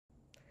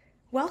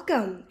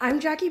Welcome! I'm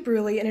Jackie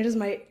Bruley, and it is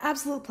my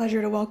absolute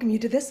pleasure to welcome you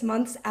to this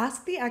month's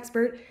Ask the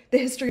Expert, the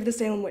history of the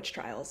Salem Witch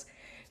Trials.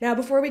 Now,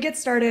 before we get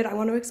started, I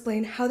want to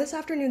explain how this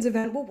afternoon's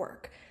event will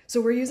work. So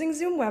we're using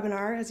Zoom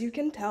webinar, as you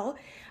can tell,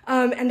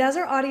 and as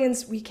our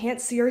audience, we can't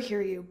see or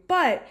hear you,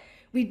 but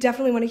we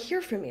definitely want to hear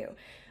from you.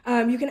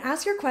 You can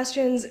ask your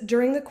questions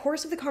during the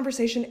course of the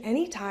conversation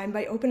anytime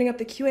by opening up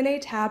the Q&A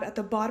tab at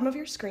the bottom of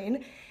your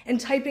screen and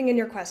typing in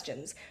your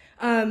questions.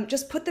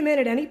 Just put them in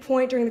at any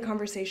point during the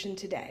conversation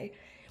today.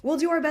 We'll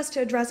do our best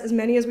to address as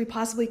many as we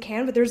possibly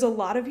can, but there's a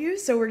lot of you,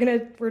 so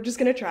we're just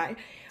gonna try.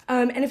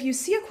 And if you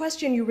see a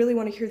question you really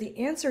want to hear the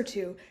answer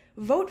to,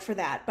 vote for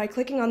that by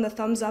clicking on the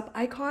thumbs up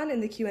icon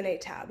in the Q&A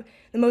tab.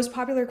 The most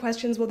popular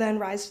questions will then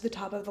rise to the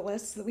top of the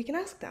list so that we can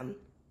ask them.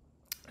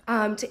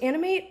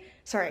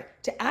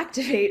 To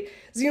activate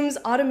Zoom's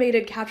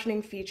automated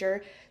captioning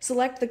feature,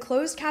 select the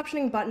closed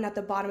captioning button at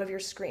the bottom of your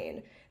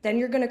screen. Then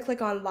you're going to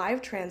click on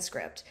Live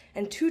Transcript,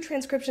 and two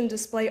transcription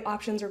display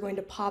options are going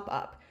to pop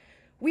up.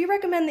 We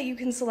recommend that you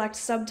can select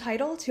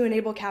Subtitle to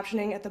enable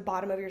captioning at the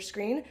bottom of your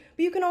screen,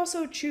 but you can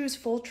also choose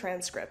Full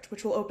Transcript,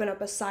 which will open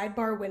up a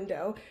sidebar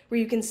window where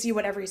you can see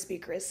what every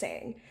speaker is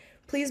saying.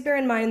 Please bear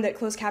in mind that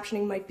closed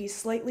captioning might be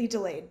slightly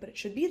delayed, but it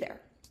should be there.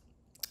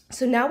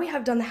 So now we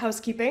have done the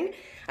housekeeping,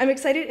 I'm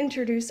excited to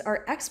introduce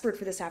our expert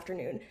for this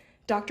afternoon,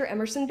 Dr.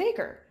 Emerson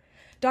Baker.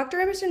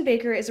 Dr. Emerson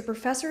Baker is a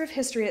professor of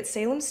history at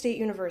Salem State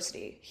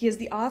University. He is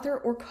the author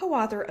or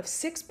co-author of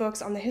 6 books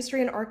on the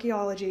history and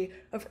archaeology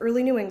of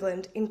early New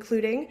England,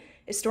 including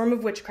A Storm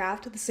of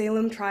Witchcraft, The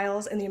Salem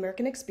Trials and the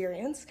American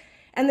Experience,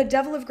 and The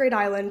Devil of Great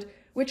Island,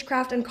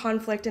 Witchcraft and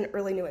Conflict in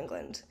Early New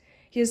England.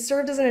 He has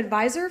served as an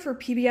advisor for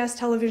PBS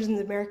Television's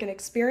American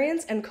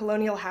Experience and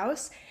Colonial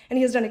House, and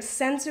he has done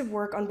extensive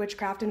work on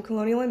witchcraft in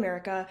colonial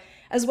America,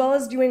 as well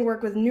as doing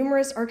work with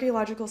numerous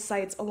archaeological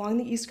sites along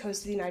the East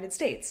Coast of the United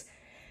States.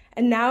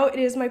 And now it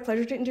is my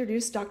pleasure to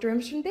introduce Dr.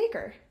 Emerson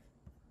Baker.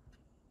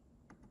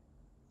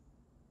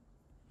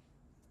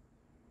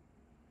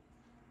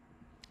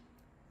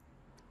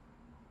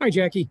 Hi,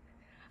 Jackie.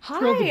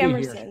 Hi,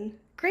 Emerson.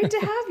 Great to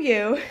have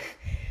you.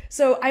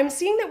 So I'm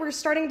seeing that we're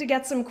starting to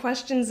get some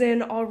questions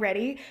in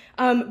already,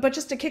 but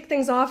just to kick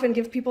things off and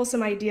give people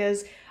some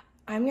ideas,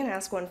 I'm going to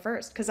ask one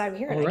first because I'm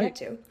here and I get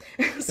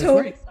to. So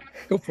right.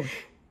 Go for it.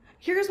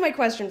 Here's my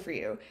question for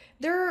you.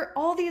 There are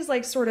all these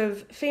sort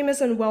of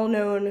famous and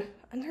well-known,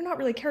 and they're not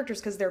really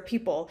characters because they're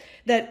people,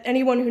 that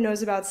anyone who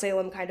knows about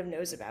Salem kind of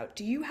knows about.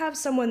 Do you have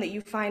someone that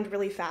you find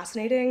really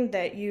fascinating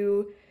that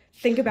you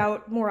think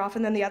about more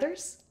often than the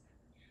others?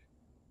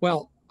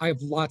 Well, I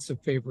have lots of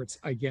favorites,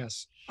 I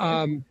guess.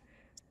 I'm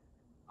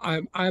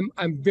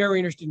very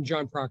interested in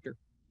John Proctor,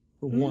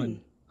 for one,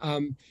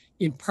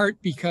 in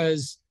part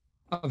because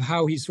of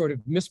how he's sort of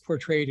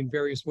misportrayed in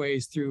various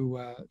ways through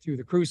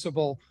the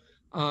Crucible.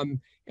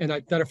 And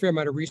I've done a fair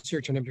amount of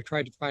research on him to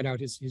try to find out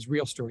his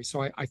real story.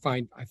 So I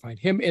find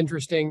him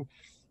interesting.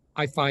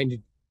 I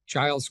find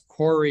Giles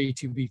Corey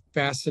to be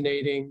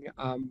fascinating.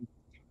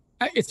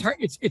 It's hard.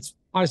 It's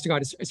honest to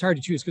God, it's hard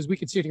to choose because we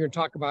could sit here and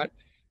talk about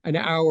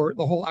the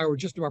whole hour,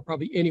 just about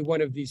probably any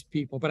one of these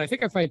people. But I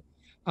think I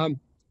find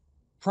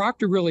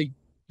Proctor really,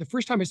 the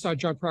first time I saw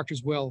John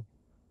Proctor's will,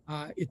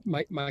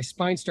 my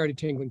spine started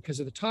tingling because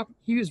at the top,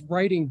 he was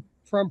writing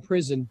from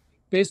prison,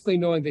 basically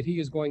knowing that he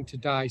is going to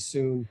die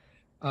soon.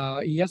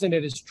 He hasn't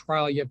had his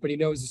trial yet, but he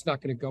knows it's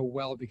not going to go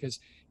well because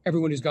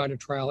everyone who's gone to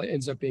trial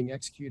ends up being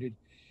executed.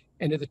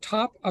 And at the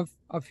top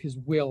of his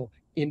will,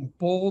 in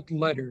bold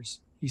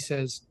letters, he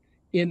says,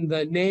 "In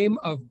the name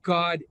of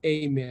God,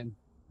 amen."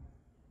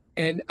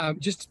 And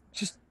just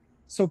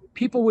so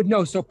people would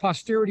know, so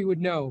posterity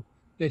would know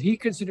that he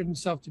considered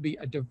himself to be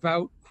a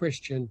devout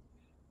Christian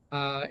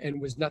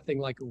and was nothing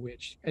like a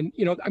witch. And,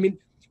 I mean,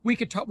 we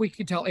could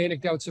tell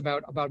anecdotes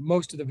about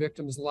most of the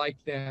victims like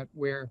that,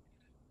 where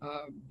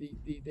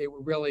they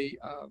were really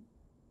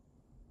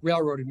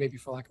railroaded, maybe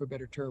for lack of a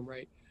better term,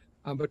 right?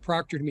 But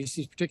Proctor to me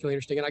seems particularly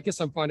interesting, and I guess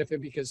I'm fond of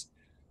him because,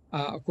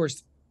 of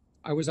course,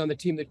 I was on the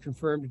team that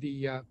confirmed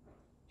the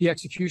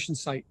execution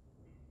site,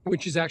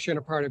 which is actually on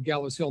a part of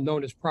Gallows Hill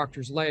known as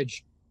Proctor's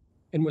Ledge,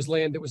 and was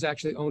land that was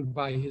actually owned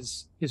by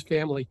his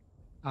family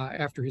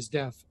after his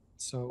death.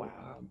 So,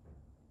 wow.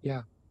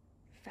 Yeah.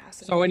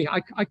 Fascinating. So anyhow,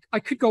 I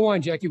could go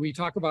on, Jackie. We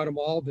talk about them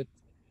all, but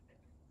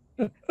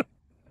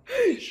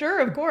Sure,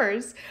 of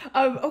course.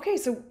 Okay,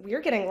 so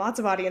we're getting lots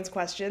of audience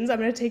questions. I'm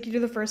going to take you to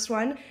the first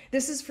one.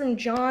 This is from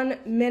John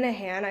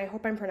Minahan. I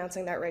hope I'm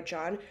pronouncing that right,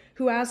 John,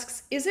 who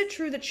asks, is it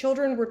true that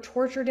children were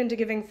tortured into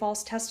giving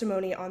false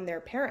testimony on their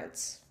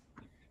parents?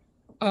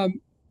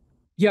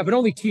 Yeah, but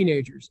only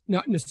teenagers.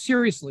 No,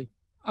 seriously.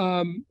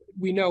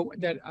 We know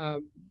that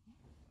a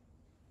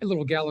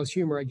little gallows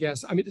humor, I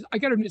guess. I mean, I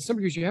got to admit, some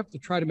years you have to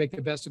try to make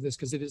the best of this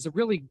because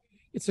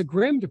it's a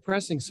grim,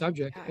 depressing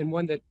subject, and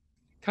one that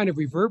kind of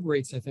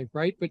reverberates, I think,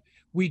 right? But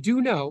we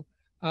do know,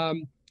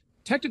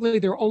 technically,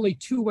 there are only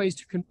 2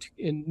 ways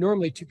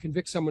normally to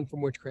convict someone from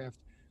witchcraft.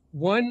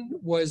 One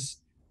was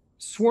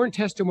sworn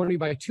testimony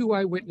by 2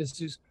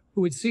 eyewitnesses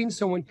who had seen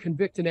someone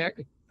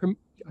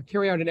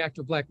carry out an act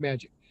of black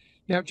magic.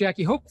 Now,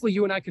 Jackie, hopefully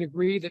you and I can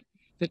agree that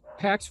that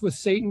pacts with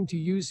Satan to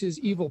use his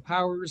evil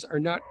powers are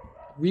not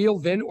real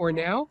then or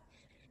now.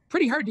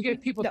 Pretty hard to get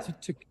people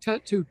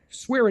to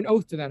swear an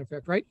oath to that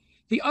effect, right?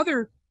 The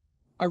other,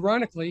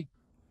 ironically,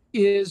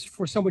 is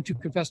for someone to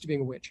confess to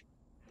being a witch.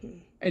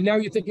 And now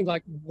you're thinking,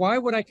 like, why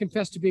would I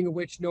confess to being a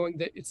witch knowing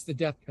that it's the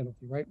death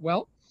penalty, right?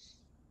 Well,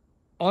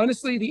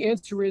 honestly, the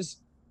answer is,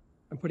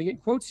 I'm putting it in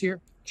quotes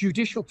here,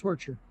 judicial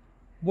torture.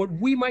 What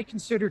we might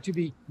consider to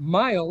be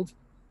mild,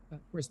 of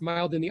course,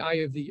 mild in the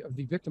eye of the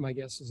victim, I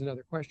guess, is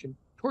another question.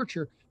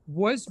 Torture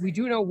we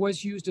do know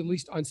was used at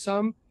least on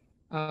some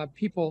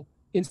people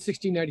in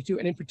 1692.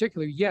 And in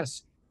particular,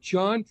 yes,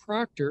 John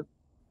Proctor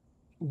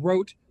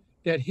wrote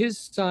that his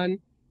son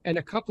and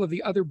a couple of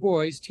the other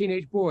boys,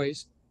 teenage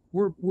boys,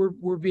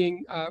 were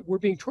being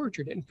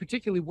tortured. And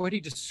particularly what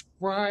he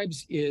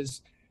describes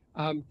is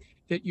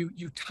that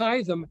you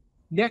tie them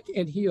neck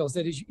and heels.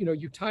 That is,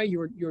 you tie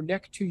your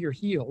neck to your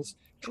heels,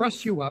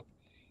 truss you up,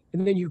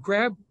 and then you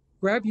grab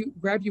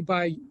you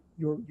by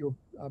your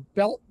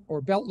belt or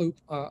belt loop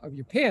of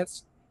your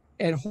pants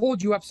and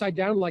hold you upside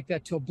down like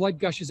that till blood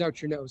gushes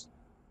out your nose.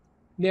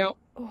 Now,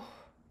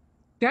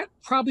 that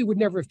probably would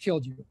never have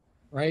killed you,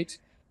 right?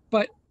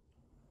 But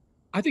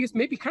I think it's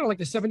maybe kind of like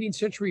the 17th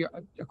century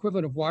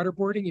equivalent of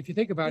waterboarding. If you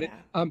think about it,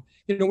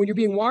 when you're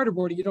being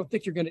waterboarded, you don't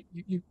think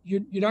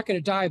you're not gonna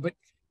die, but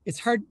it's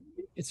hard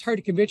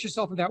to convince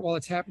yourself of that while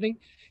it's happening.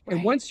 Right.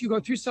 And once you go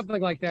through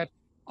something like that,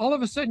 all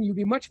of a sudden you'd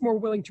be much more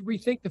willing to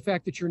rethink the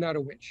fact that you're not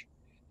a witch,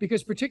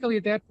 because particularly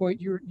at that point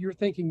you're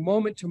thinking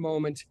moment to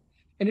moment.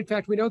 And in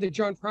fact, we know that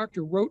John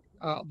Proctor wrote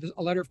a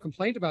letter of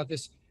complaint about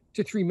this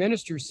to 3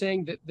 ministers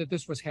saying that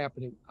this was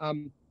happening.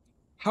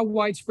 How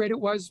widespread it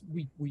was,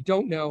 we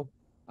don't know.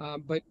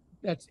 But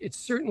it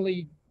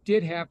certainly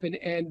did happen,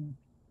 and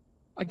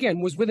again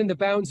was within the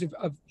bounds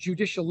of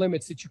judicial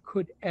limits that you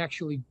could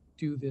actually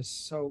do this.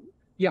 So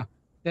yeah,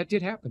 that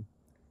did happen.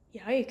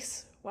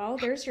 Yikes. Well,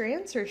 there's your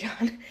answer,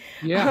 John.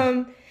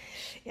 Yeah.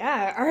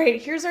 Yeah. All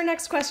right. Here's our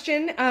next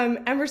question.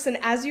 Emerson,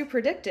 as you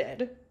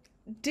predicted,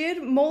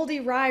 did moldy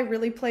rye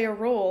really play a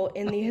role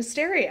in the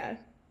hysteria?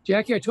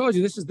 Jackie, I told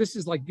you this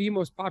is like the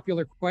most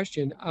popular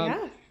question.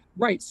 Yeah.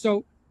 Right.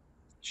 So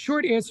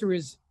short answer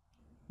is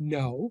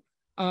no.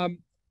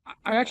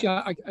 Much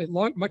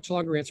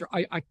longer answer.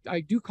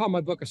 I do call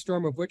my book A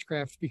Storm of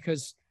Witchcraft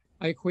because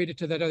I equate it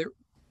to that other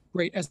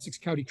great Essex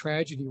County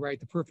tragedy, right?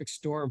 The perfect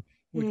storm,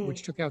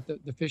 which took out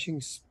the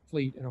fishing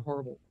fleet in a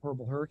horrible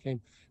hurricane.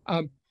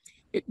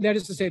 That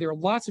is to say, there are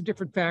lots of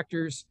different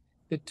factors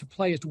to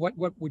play as to what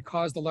would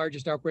cause the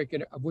largest outbreak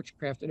of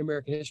witchcraft in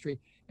American history,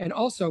 and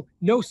also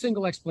no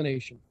single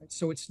explanation. Right?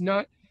 So it's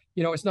not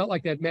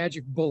like that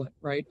magic bullet,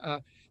 right?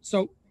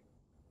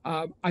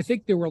 I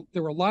think there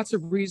were lots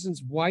of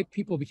reasons why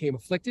people became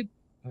afflicted,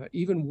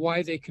 even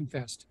why they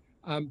confessed.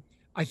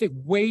 I think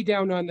way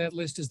down on that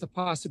list is the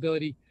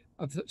possibility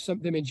of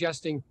them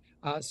ingesting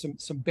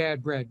some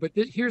bad bread. But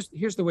here's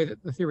the way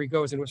that the theory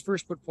goes, and it was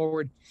first put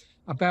forward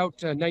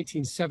about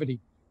 1970,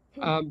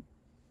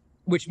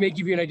 which may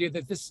give you an idea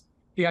that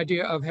the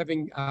idea of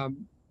having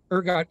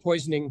ergot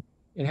poisoning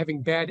and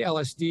having bad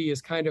LSD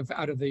is kind of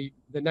out of the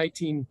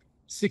 1960s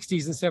and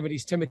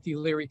 70s Timothy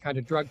Leary kind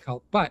of drug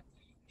cult. But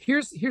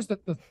here's the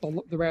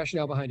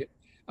rationale behind it.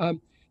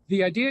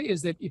 The idea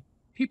is that if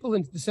people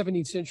in the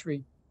 17th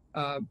century,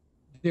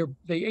 they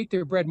ate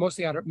their bread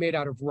mostly made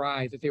out of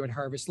rye that they would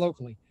harvest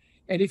locally.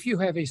 And if you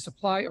have a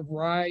supply of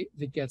rye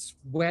that gets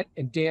wet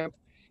and damp,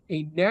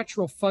 a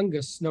natural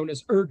fungus known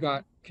as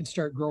ergot can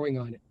start growing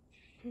on it.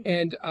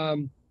 And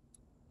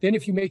then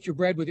if you make your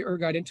bread with the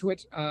ergot into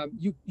it,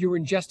 you're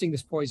ingesting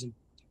this poison.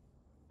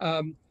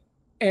 And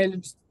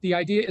the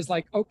idea is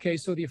like, okay,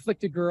 so the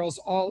afflicted girls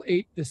all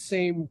ate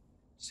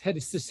had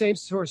the same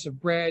source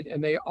of bread,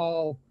 and they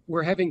all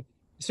were having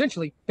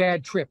essentially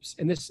bad trips.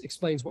 And this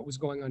explains what was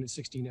going on in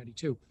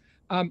 1692.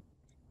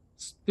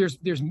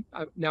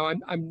 Now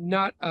I'm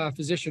not a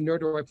physician, nor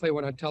do I play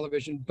one on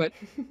television, but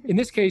in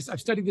this case,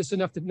 I've studied this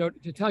enough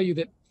to tell you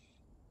that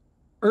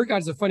ergot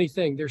is a funny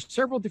thing. There's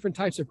several different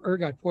types of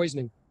ergot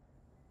poisoning.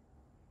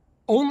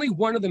 Only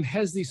one of them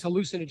has these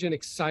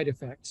hallucinogenic side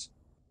effects.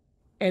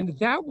 And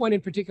that one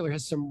in particular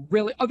has some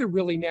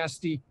really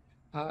nasty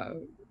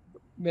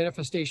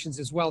manifestations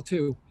as well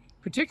too.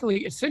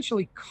 Particularly,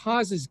 essentially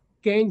causes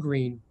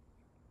gangrene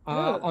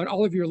on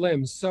all of your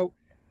limbs. So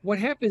what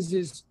happens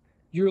is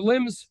your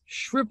limbs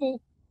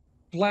shrivel,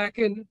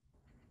 blacken,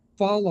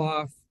 fall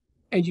off,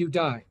 and you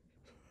die.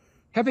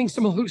 Having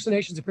some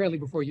hallucinations apparently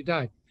before you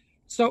die.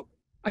 So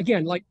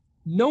again, like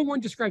no one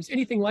describes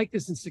anything like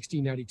this in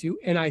 1692,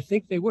 and I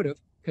think they would have,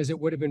 because it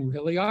would have been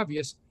really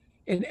obvious.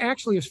 And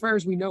actually, as far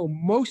as we know,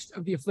 most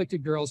of the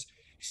afflicted girls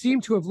seem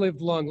to have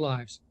lived long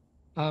lives.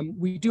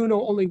 We do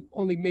know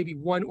only maybe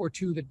 1 or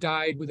 2 that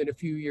died within a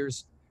few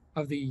years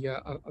of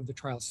the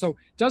trials. So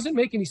it doesn't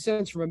make any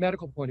sense from a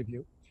medical point of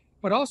view.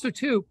 But also,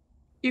 too,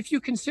 if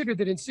you consider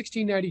that in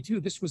 1692,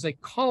 this was a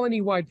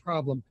colony-wide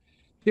problem,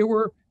 there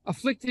were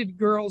afflicted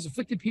girls,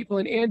 afflicted people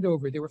in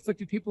Andover, there were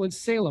afflicted people in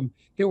Salem,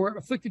 there were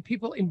afflicted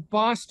people in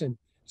Boston.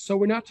 So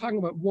we're not talking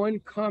about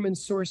one common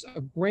source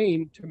of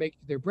grain to make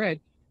their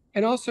bread.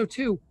 And also,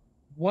 too,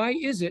 why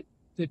is it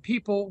that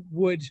people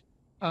would,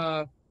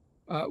 why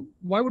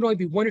would only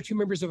be one or two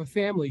members of a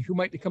family who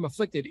might become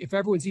afflicted if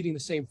everyone's eating the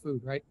same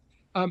food, right?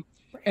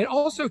 And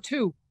also,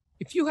 too,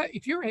 if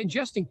you're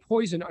ingesting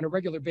poison on a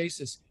regular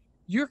basis,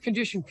 your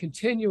condition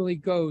continually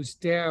goes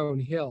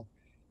downhill.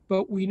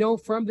 But we know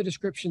from the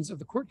descriptions of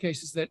the court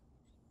cases that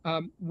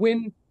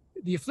when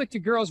the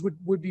afflicted girls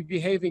would be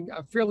behaving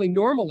fairly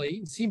normally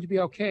and seemed to be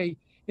okay,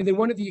 and then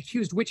one of the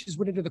accused witches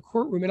went into the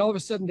courtroom, and all of a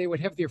sudden they would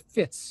have their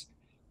fits,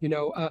 you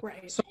know.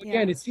 So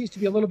again, it seems to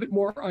be a little bit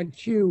more on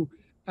cue,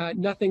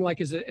 nothing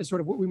like as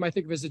sort of what we might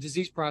think of as a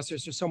disease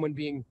process or someone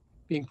being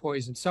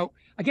poisoned. So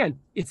again,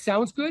 it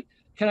sounds good.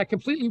 Can I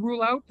completely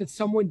rule out that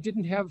someone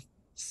didn't have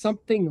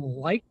something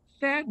like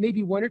that?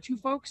 Maybe one or two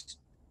folks?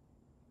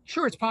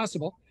 Sure, it's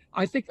possible.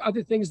 I think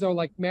other things, though,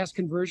 like mass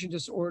conversion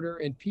disorder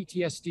and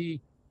PTSD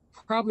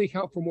probably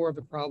account for more of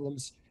the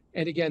problems.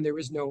 And again, there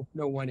is no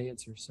one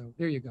answer. So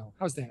there you go.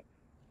 How's that?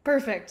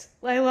 Perfect.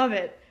 I love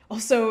it.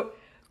 Also,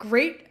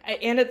 great.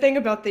 And a thing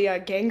about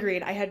the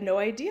gangrene, I had no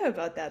idea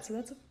about that. So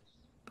that's a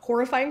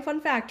horrifying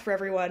fun fact for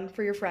everyone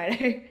for your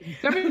Friday.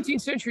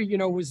 17th century, you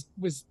know, was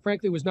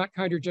frankly was not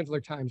kinder, gentler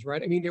times,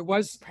 right? I mean, there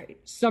was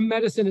some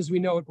medicine as we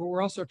know it, but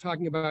we're also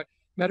talking about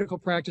medical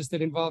practice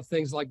that involved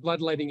things like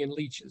bloodletting and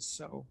leeches.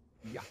 So,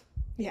 yeah.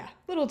 Yeah,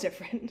 a little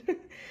different.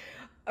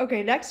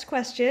 Okay, next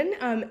question.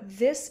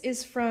 This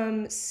is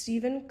from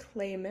Stephen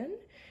Clayman,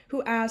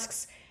 who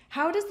asks,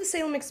 how does the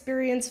Salem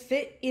experience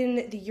fit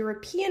in the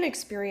European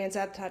experience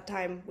at that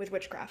time with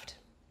witchcraft?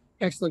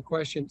 Excellent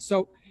question.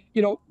 So,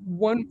 you know,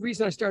 one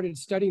reason I started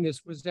studying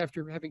this was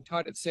after having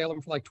taught at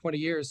Salem for like 20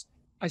 years.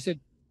 I said,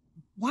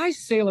 why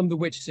Salem the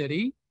witch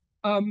city?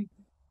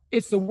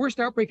 It's the worst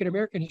outbreak in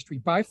American history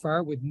by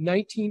far, with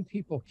 19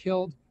 people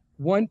killed,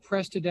 1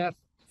 pressed to death,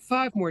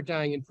 5 more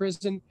dying in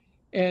prison,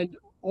 and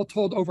all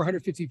told over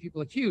 150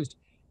 people accused.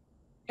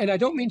 And I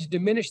don't mean to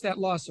diminish that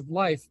loss of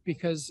life,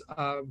 because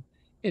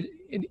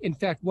in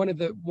fact, one of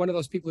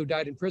those people who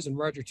died in prison,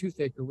 Roger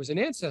Toothaker, was an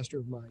ancestor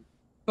of mine.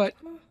 But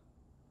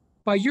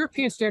by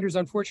European standards,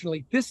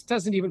 unfortunately, this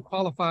doesn't even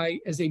qualify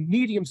as a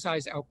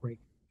medium-sized outbreak.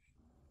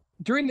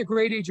 During the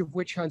Great Age of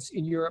witch hunts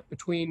in Europe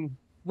between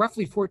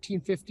roughly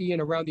 1450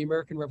 and around the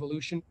American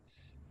Revolution,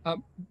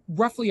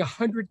 roughly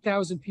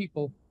 100,000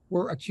 people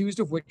were accused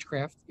of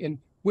witchcraft in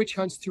witch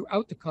hunts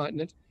throughout the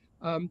continent.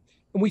 And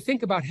we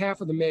think about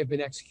half of them may have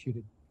been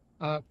executed.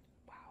 The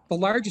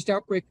largest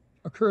outbreak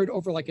occurred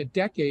over like a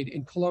decade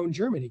in Cologne,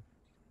 Germany,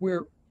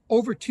 where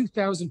over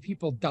 2,000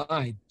 people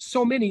died.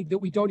 So many that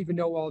we don't even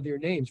know all their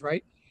names,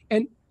 right?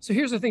 And so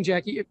here's the thing,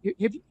 Jackie.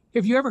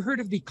 Have you ever heard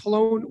of the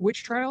Cologne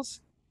Witch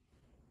Trials?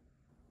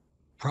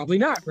 Probably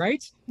not,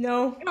 right?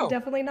 No,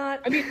 definitely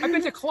not. I mean, I've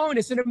been to Cologne.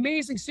 It's an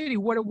amazing city.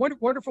 What a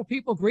wonderful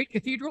people, great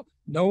cathedral.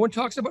 No one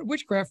talks about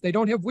witchcraft. They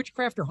don't have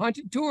witchcraft or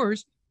haunted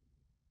tours.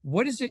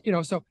 What is it? You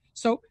know,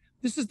 so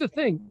this is the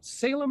thing.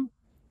 Salem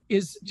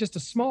is just a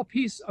small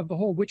piece of the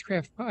whole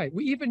witchcraft pie.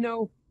 We even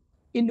know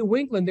in New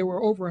England, there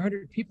were over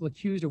 100 people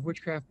accused of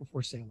witchcraft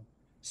before Salem.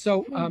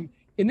 So,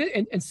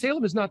 and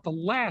Salem is not the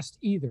last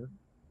either,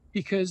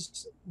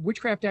 because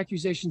witchcraft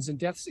accusations and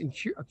deaths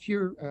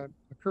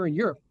occur in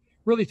Europe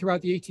really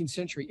throughout the 18th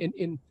century.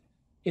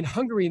 In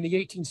Hungary in the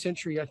 18th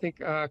century, I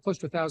think close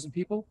to 1,000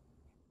 people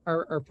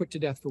are put to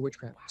death for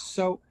witchcraft.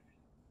 So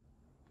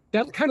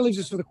that kind of leaves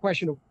us with a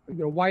question of, you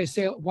know, why is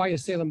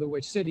Salem the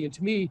witch city? And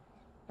to me,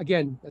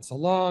 again, that's a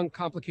long,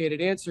 complicated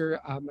answer.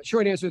 A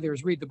short answer there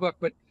is read the book,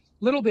 but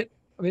a little bit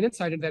of an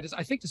insight into that is,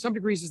 I think to some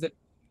degrees, is that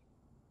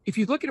if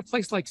you look at a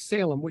place like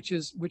Salem, which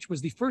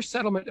was the first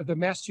settlement of the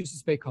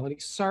Massachusetts Bay Colony,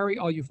 sorry,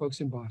 all you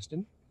folks in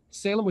Boston,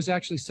 Salem was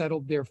actually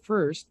settled there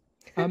first.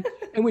 And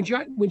when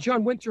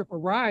John Winthrop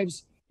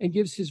arrives and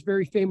gives his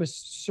very famous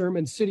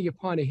sermon, City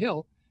Upon a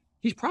Hill,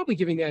 he's probably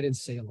giving that in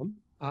Salem.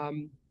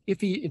 If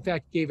he, in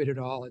fact, gave it at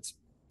all, it's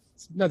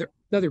another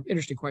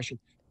interesting question.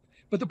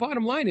 But the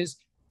bottom line is,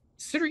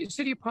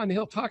 City Upon the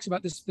Hill talks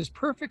about this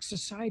perfect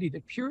society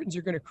that Puritans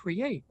are going to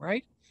create,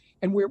 right?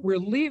 And we're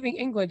leaving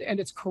England and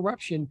its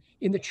corruption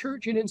in the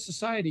church and in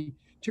society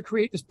to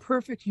create this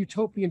perfect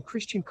utopian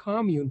Christian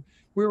commune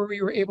where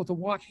we were able to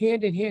walk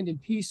hand in hand in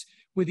peace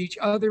with each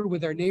other,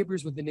 with our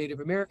neighbors, with the Native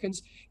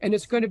Americans. And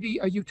it's going to be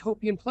a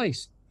utopian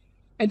place.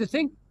 And to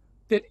think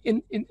that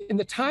in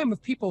the time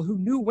of people who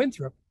knew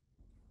Winthrop,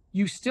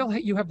 you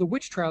have the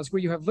witch trials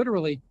where you have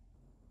literally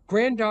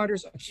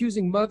granddaughters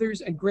accusing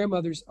mothers and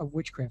grandmothers of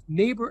witchcraft,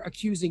 neighbor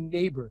accusing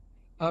neighbor.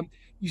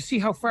 You see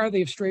how far they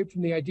have strayed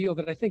from the ideal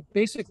that I think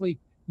basically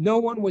no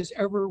one was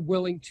ever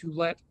willing to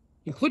let,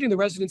 including the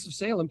residents of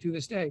Salem to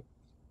this day,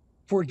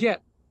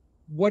 forget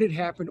what had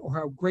happened or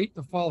how great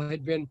the fall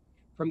had been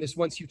from this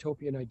once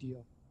utopian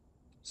ideal.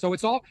 So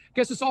I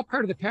guess it's all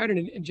part of the pattern.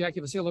 And Jackie,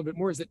 if I say a little bit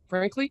more, is that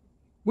frankly,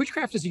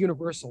 witchcraft is a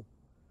universal.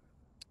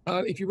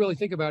 If you really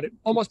think about it,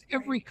 almost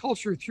every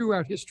culture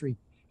throughout history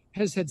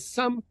has had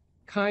some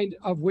kind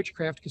of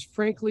witchcraft, because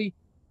frankly,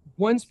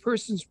 one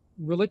person's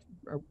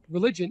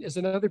religion is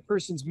another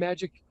person's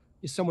magic,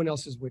 is someone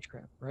else's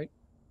witchcraft, right?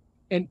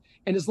 And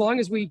as long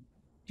as we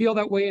feel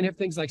that way and have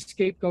things like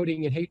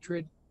scapegoating and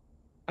hatred,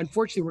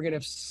 unfortunately, we're going to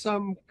have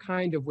some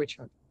kind of witch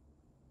hunt.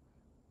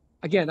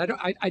 Again,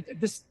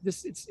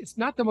 it's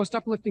not the most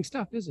uplifting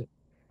stuff, is it?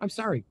 I'm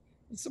sorry.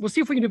 We'll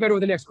see if we can do better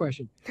with the next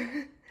question.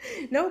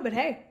 No, but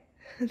hey,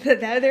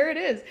 there it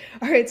is.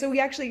 All right, so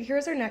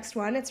here's our next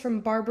one. It's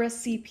from Barbara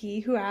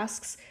CP, who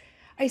asks,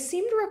 I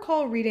seem to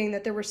recall reading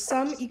that there were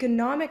some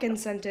economic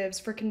incentives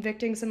for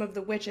convicting some of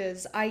the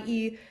witches,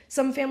 i.e.,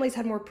 some families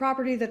had more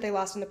property that they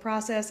lost in the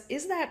process.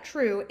 Is that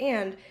true?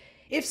 And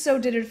if so,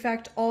 did it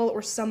affect all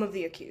or some of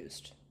the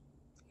accused?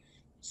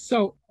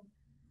 So,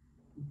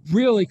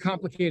 really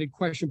complicated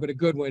question, but a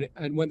good one,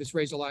 and one that's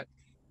raised a lot.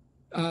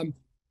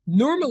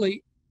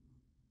 Normally,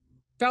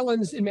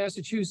 felons in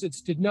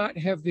Massachusetts did not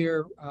have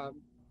their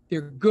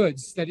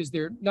goods, that is,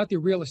 not their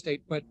real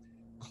estate, but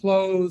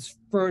clothes,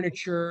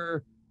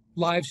 furniture,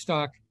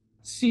 livestock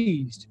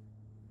seized.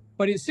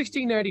 But in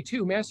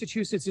 1692,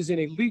 Massachusetts is in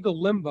a legal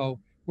limbo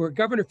where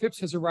Governor Phipps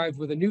has arrived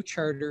with a new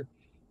charter,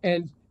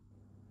 and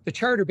the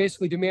charter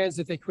basically demands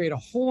that they create a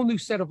whole new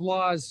set of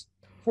laws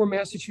for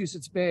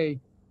Massachusetts Bay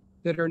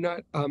that are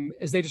not,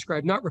 as they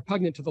describe, not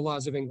repugnant to the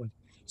laws of England.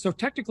 So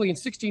technically in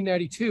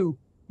 1692,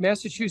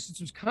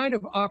 Massachusetts was kind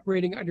of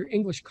operating under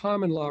English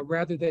common law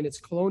rather than its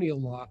colonial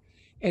law.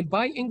 And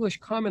by English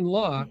common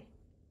law,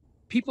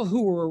 people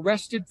who were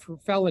arrested for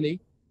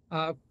felony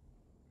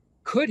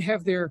could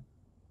have their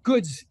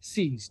goods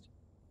seized.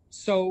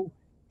 So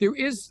there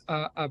is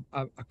a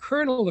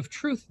kernel of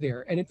truth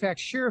there. And in fact,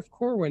 Sheriff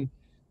Corwin,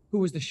 who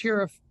was the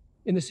sheriff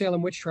in the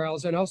Salem Witch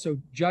Trials and also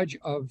Judge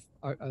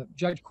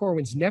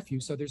Corwin's nephew,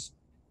 so there's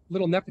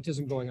little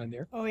nepotism going on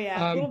there. Oh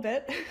yeah, a little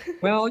bit.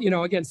 Well,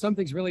 again, some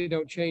things really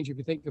don't change if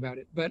you think about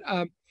it. But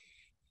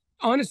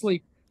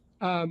honestly,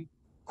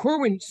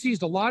 Corwin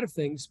seized a lot of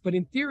things, but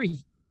in theory,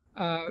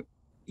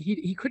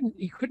 he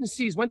couldn't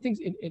seize one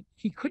thing.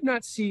 He could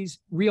not seize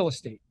real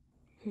estate.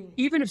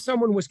 Even if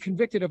someone was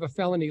convicted of a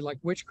felony like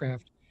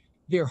witchcraft,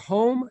 their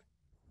home,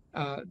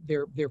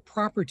 their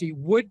property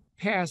would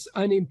pass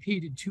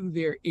unimpeded to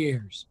their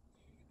heirs.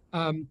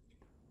 Now,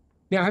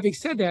 having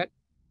said that,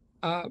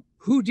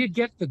 who did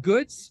get the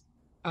goods?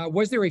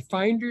 Was there a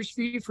finder's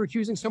fee for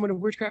accusing someone of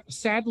witchcraft?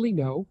 Sadly,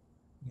 no.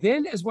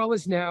 Then, as well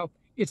as now,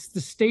 it's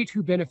the state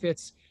who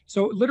benefits.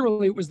 So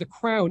literally, it was the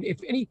crown.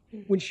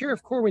 When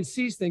Sheriff Corwin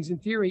seized things, in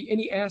theory,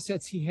 any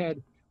assets he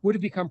had would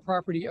have become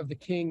property of the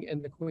king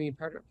and the queen,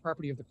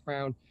 property of the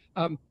crown.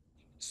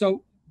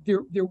 So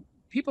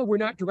people were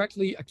not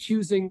directly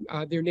accusing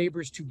their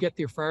neighbors to get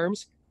their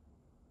farms.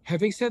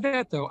 Having said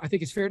that, though, I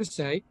think it's fair to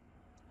say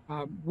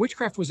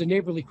witchcraft was a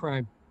neighborly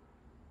crime.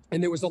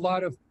 And there was a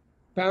lot of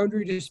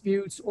boundary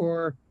disputes,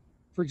 or,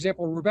 for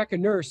example, Rebecca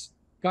Nurse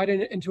got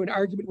into an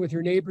argument with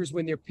her neighbors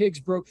when their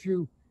pigs broke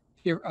through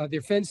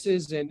their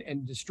fences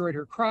and destroyed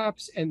her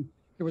crops. And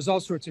there was all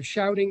sorts of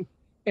shouting.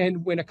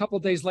 And when a couple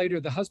of days later,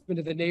 the husband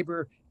of the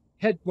neighbor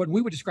had what we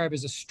would describe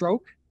as a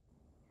stroke,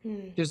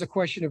 there's a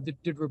question of,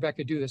 did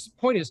Rebecca do this?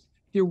 Point is,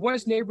 there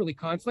was neighborly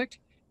conflict.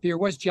 There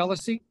was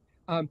jealousy.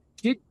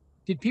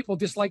 Did people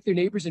dislike their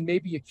neighbors and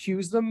maybe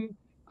accuse them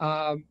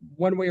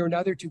one way or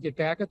another to get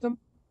back at them?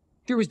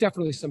 There was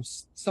definitely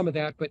some of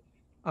that, but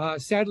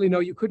sadly, no,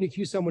 you couldn't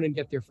accuse someone and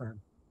get their farm.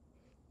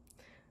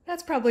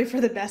 That's probably for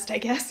the best, I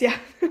guess, yeah.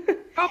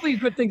 Probably a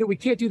good thing that we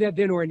can't do that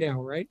then or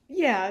now, right?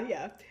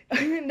 Yeah.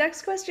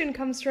 Next question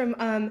comes from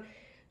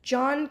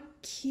John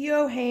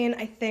Keohane,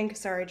 I think.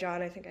 Sorry,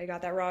 John, I think I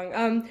got that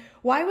wrong.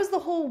 Why was the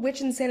whole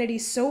witch insanity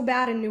so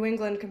bad in New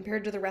England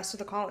compared to the rest of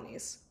the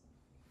colonies?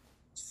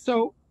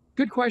 So,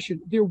 good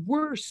question. There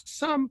were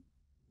some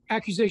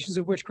accusations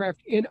of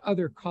witchcraft in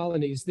other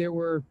colonies. There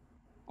were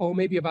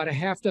maybe about a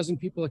half dozen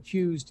people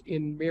accused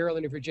in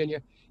Maryland and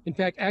Virginia. In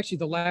fact, actually,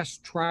 the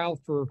last trial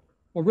for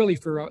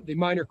the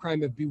minor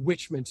crime of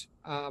bewitchment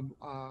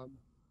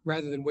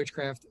rather than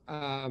witchcraft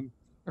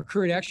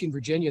occurred actually in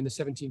Virginia in the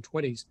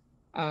 1720s.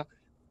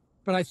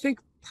 But I think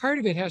part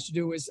of it has to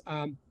do with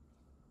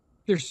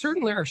there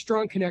certainly are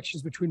strong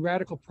connections between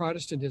radical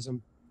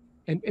Protestantism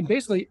and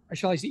basically,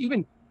 shall I say,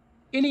 even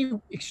any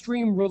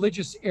extreme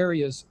religious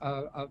areas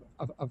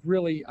of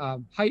really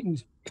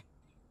heightened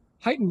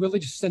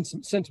religious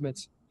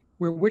sentiments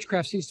where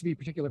witchcraft seems to be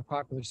particularly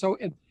popular. So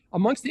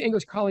amongst the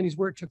English colonies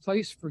where it took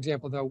place, for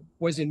example, though,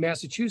 was in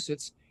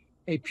Massachusetts,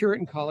 a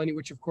Puritan colony,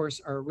 which of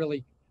course are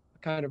really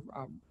kind of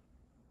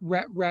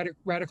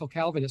radical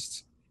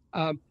Calvinists.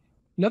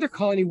 Another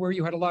colony where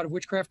you had a lot of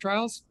witchcraft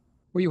trials,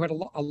 where you had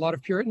a lot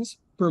of Puritans,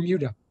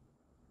 Bermuda.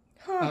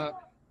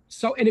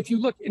 And if you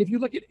look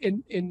at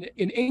in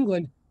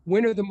England,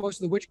 when are most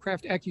of the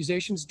witchcraft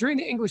accusations? During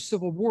the English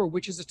Civil War,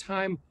 which is a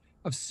time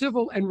of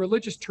civil and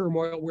religious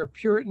turmoil where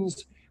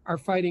Puritans are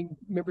fighting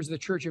members of the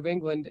Church of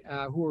England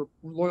who are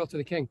loyal to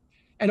the king.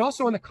 And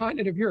also on the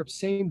continent of Europe,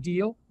 same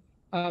deal.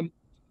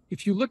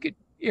 If you look at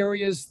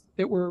areas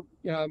that were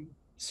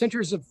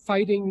centers of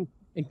fighting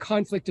and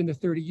conflict in the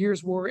 30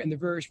 Years' War and the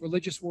various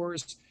religious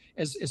wars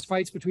as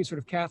fights between sort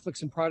of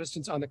Catholics and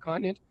Protestants on the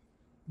continent,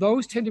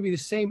 those tend to be the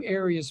same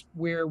areas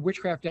where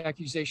witchcraft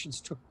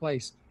accusations took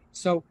place.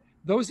 So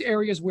those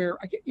areas where,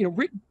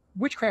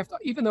 witchcraft,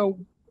 even though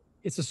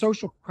it's a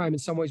social crime in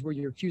some ways where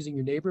you're accusing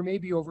your neighbor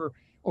maybe over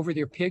over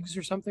their pigs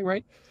or something,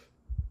 right?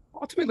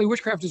 Ultimately,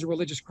 witchcraft is a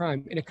religious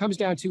crime, and it comes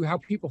down to how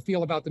people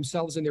feel about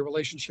themselves and their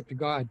relationship to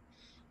God.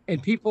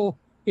 And people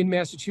in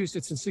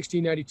Massachusetts in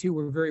 1692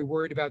 were very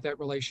worried about that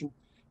relation.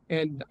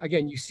 And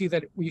again, you see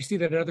that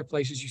in other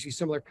places, you see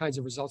similar kinds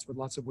of results with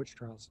lots of witch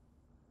trials.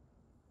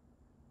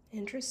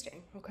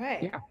 Interesting.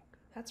 Okay. Yeah.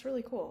 That's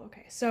really cool.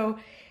 Okay. So,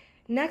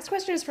 next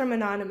question is from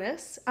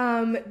Anonymous.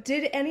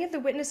 Did any of the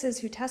witnesses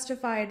who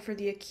testified for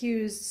the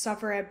accused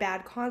suffer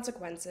bad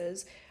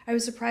consequences? I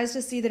was surprised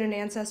to see that an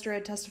ancestor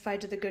had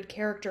testified to the good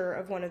character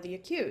of one of the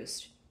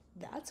accused.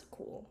 That's a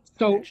cool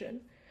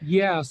connection.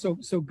 Yeah, so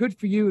good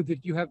for you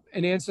that you have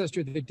an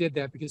ancestor that did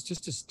that, because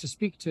just to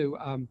speak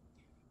to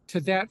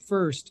that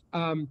first,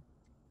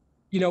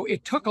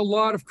 it took a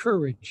lot of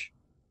courage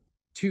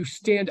to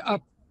stand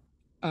up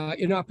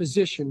in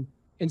opposition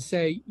and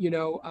say,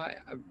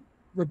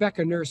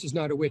 Rebecca Nurse is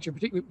not a witch. In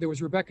particular, there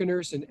was Rebecca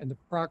Nurse and the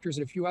Proctors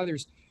and a few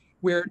others,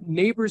 where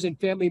neighbors and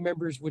family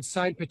members would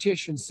sign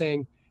petitions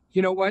saying,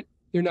 you know what,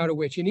 they're not a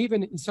witch. And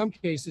even in some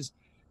cases,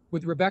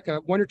 with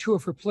Rebecca, one or two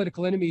of her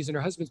political enemies and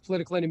her husband's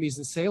political enemies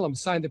in Salem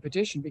signed the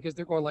petition, because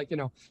they're going like,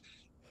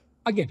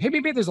 again,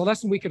 maybe there's a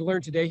lesson we could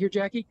learn today here,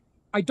 Jackie.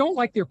 I don't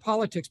like their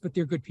politics, but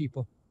they're good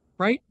people,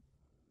 right?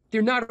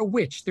 They're not a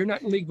witch. They're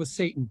not in league with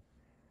Satan.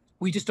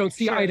 We just don't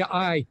see eye to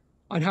eye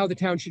on how the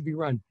town should be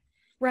run.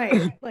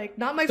 Right. Like,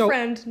 not my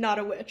friend, not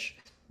a witch.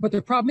 But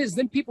the problem is,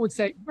 then people would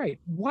say, right,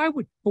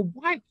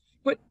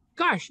 but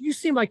gosh, you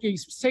seem like a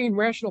sane,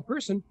 rational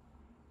person.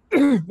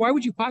 Why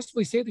would you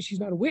possibly say that she's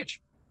not a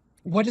witch?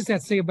 What does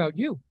that say about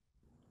you?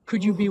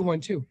 Could you be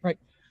one too? Right.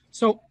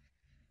 So,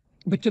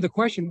 but to the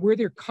question, were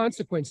there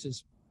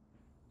consequences?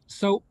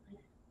 So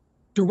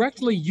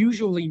directly,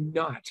 usually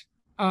not.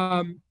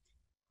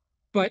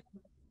 But,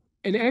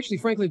 and actually,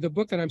 frankly, the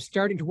book that I'm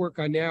starting to work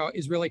on now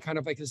is really kind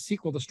of like a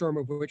sequel to Storm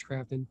of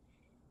Witchcraft. And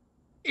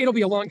it'll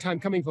be a long time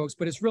coming, folks,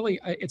 but it's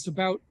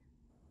about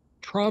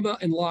trauma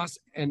and loss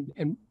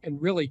and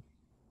really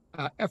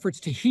efforts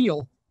to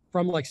heal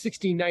from like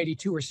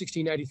 1692 or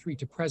 1693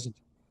 to present.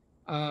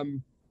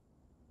 And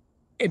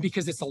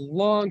because it's a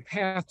long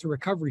path to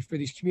recovery for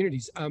these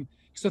communities.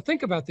 So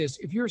think about this.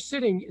 If you're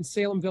sitting in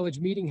Salem Village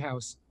Meeting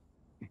House,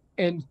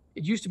 and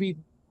it used to be,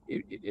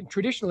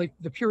 traditionally,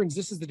 the Puritans,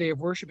 this is the day of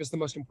worship, it's the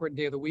most important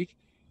day of the week,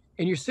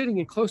 and you're sitting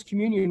in close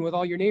communion with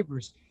all your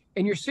neighbors,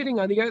 and you're sitting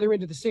on the other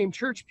end of the same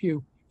church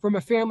pew from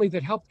a family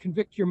that helped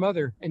convict your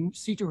mother and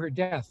see to her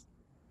death.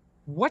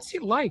 What's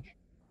it like?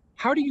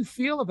 How do you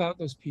feel about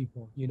those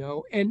people,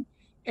 And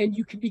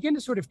you can begin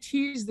to sort of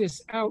tease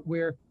this out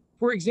where,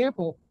 for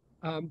example,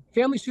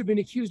 families who'd been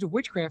accused of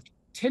witchcraft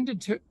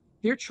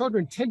their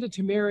children tended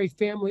to marry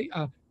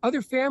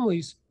other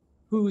families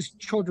whose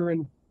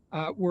children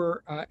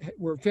were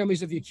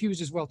families of the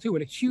accused as well too,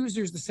 and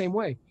accusers the same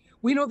way.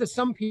 We know that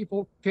some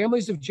people,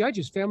 families of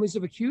judges, families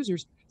of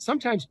accusers,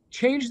 sometimes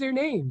change their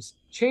names,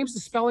 change the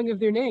spelling of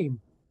their name,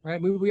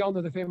 right? We all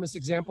know the famous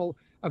example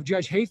of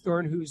Judge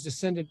Haythorne, whose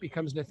descendant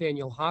becomes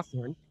Nathaniel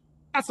Hawthorne.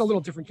 That's a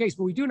little different case,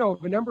 but we do know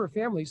of a number of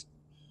families.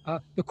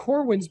 The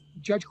Corwins,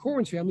 Judge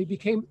Corwin's family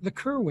became the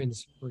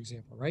Kerwins, for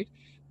example, right?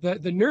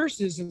 The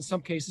nurses, in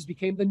some cases,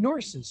 became the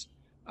Norses.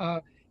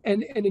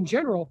 And in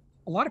general,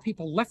 a lot of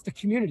people left the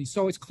community.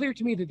 So it's clear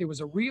to me that there was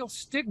a real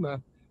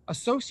stigma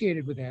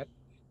associated with that.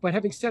 But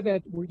having said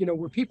that,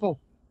 were people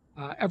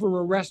ever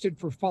arrested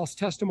for false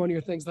testimony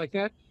or things like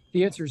that?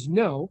 The answer is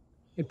no.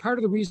 And part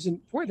of the reason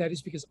for that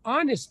is because,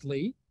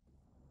 honestly,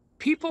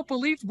 people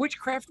believed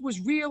witchcraft was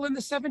real in the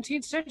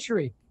 17th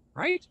century,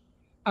 right?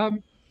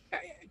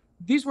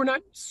 These were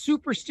not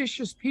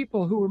superstitious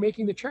people who were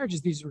making the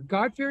charges. These were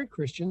God-fearing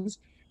Christians.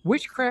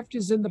 Witchcraft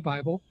is in the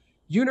Bible.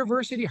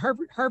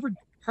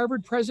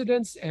 Harvard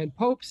presidents and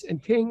popes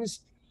and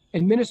kings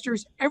and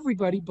ministers,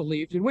 everybody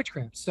believed in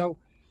witchcraft. So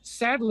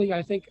sadly,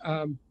 I think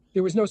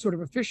there was no sort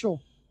of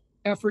official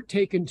effort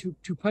taken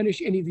to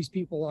punish any of these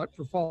people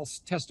for false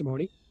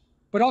testimony.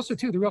 But also,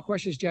 too, the real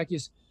question is, Jackie,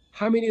 is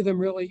how many of them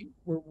really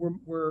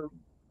were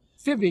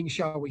fibbing,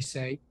 shall we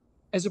say,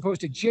 as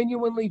opposed to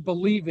genuinely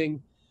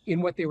believing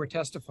in what they were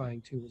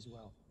testifying to as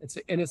well.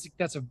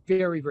 That's a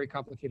very, very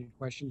complicated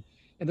question.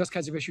 And those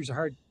kinds of issues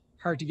are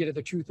hard to get at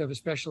the truth of,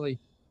 especially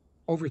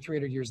over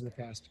 300 years in the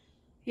past.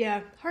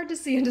 Yeah, hard to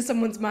see into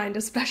someone's mind,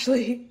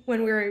 especially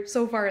when we're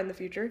so far in the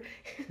future.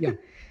 Yeah.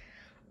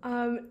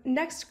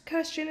 Next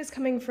question is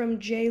coming from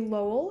Jay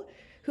Lowell,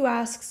 who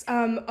asks,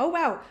 oh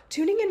wow,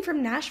 tuning in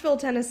from Nashville,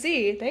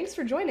 Tennessee. Thanks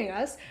for joining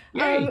us.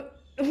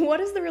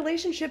 What is the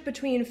relationship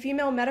between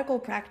female medical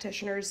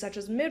practitioners, such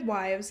as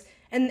midwives,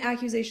 and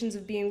accusations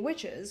of being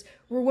witches?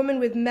 Were women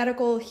with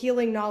medical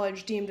healing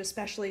knowledge deemed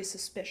especially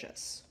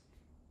suspicious?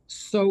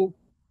 So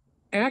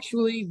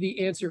actually,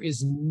 the answer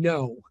is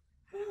no.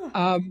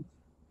 But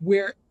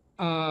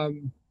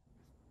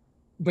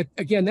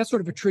again, that's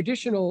sort of a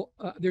traditional,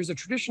 there's a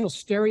traditional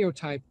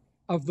stereotype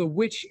of the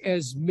witch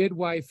as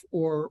midwife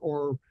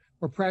or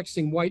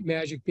practicing white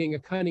magic, being a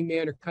cunning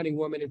man or cunning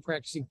woman and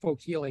practicing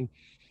folk healing.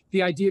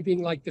 The idea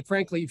being like that,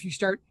 frankly,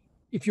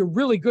 if you're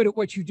really good at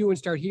what you do and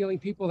start healing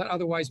people that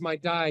otherwise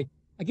might die,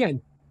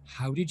 again,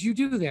 How did you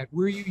do that?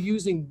 Were you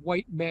using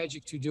white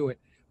magic to do it?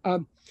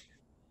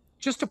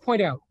 Just to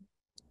point out,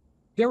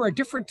 there are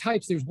different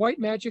types. There's white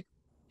magic,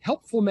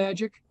 helpful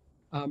magic,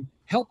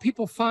 help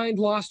people find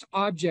lost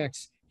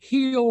objects,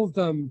 heal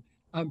them,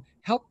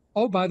 help,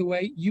 oh, by the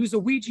way, use a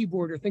Ouija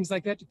board or things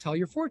like that to tell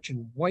your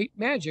fortune. White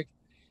magic,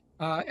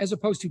 as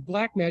opposed to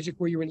black magic,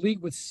 where you're in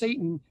league with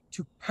Satan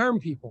to harm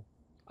people.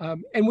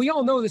 And we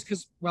all know this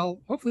because, well,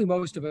 hopefully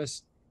most of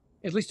us,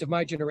 at least of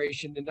my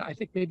generation, and I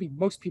think maybe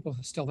most people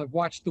still have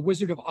watched The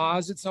Wizard of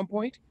Oz at some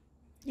point,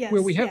 Yes,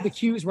 where we have the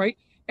cues, right?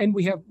 And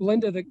we have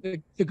Glinda,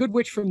 the good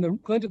witch from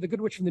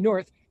the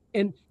north.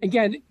 And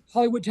again,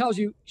 Hollywood tells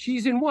you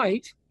she's in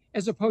white,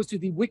 as opposed to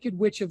the wicked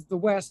witch of the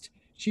west.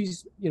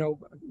 She's,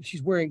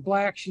 she's wearing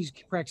black. She's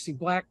practicing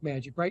black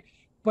magic, right?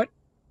 But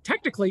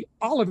technically,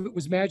 all of it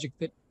was magic.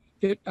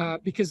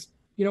 Because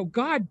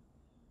God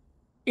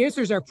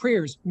answers our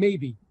prayers,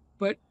 maybe,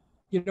 but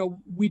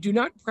we do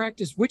not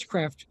practice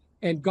witchcraft,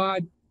 and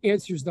God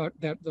answers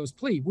those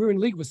pleas. We're in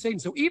league with Satan.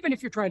 So even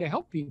if you're trying to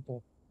help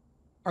people,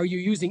 are you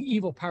using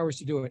evil powers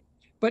to do it?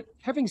 But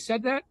having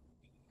said that,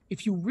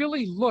 if you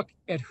really look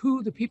at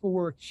who the people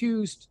were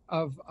accused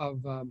of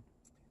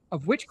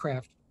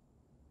witchcraft,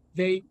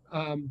 they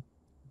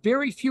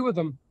very few of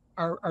them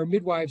are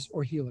midwives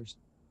or healers,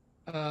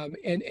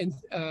 and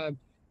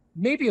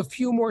maybe a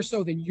few more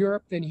so than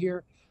Europe than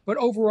here. But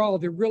overall,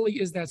 there really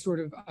is that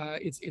sort of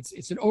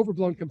it's an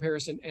overblown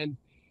comparison.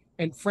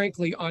 And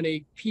frankly, on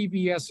a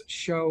PBS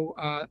show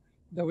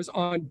that was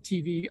on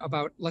TV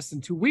about less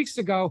than 2 weeks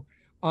ago,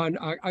 on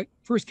a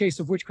first case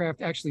of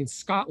witchcraft actually in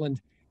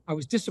Scotland, I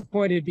was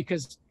disappointed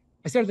because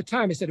I said at the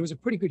time, I said it was a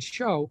pretty good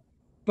show,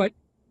 but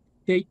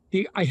I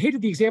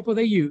hated the example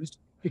they used,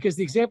 because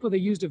the example they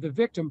used of the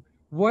victim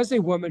was a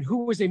woman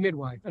who was a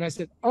midwife. And I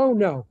said, oh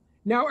no,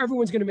 now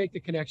everyone's going to make the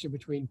connection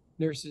between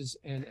nurses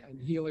and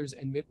healers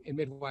and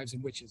midwives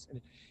and witches. And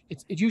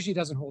it usually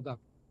doesn't hold up.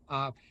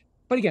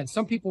 But again,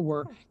 some people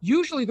were.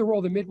 Usually the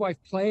role the midwife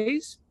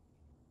plays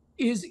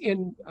is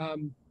in,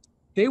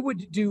 they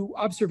would do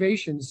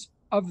observations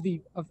of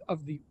the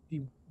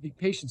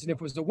patients. And if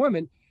it was a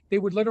woman, they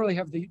would literally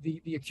have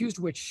the accused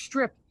witch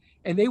stripped,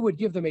 and they would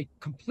give them a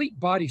complete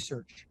body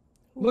search,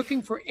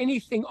 looking for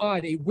anything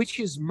odd, a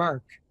witch's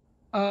mark,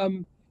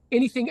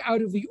 anything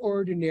out of the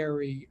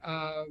ordinary,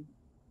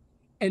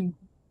 and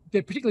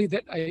that particularly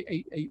that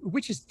a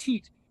witch's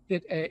teat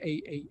that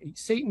a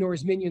Satan or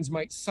his minions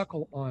might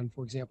suckle on,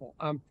 for example.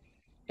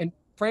 And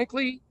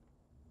frankly,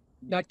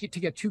 not to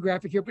get too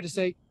graphic here, but to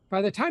say,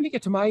 by the time you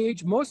get to my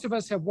age, most of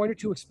us have one or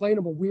two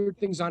explainable weird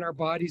things on our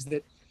bodies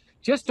that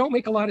just don't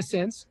make a lot of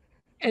sense.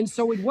 And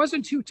so it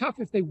wasn't too tough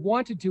if they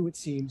wanted to, it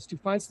seems, to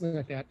find something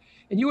like that.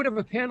 And you would have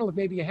a panel of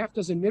maybe a half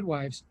dozen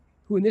midwives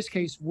who in this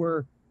case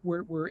were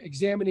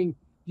examining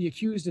the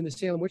accused in the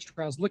Salem Witch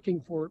Trials,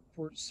 looking for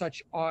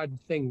such odd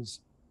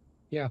things.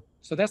 Yeah,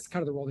 so that's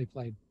kind of the role they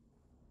played.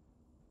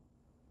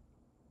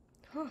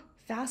 Huh,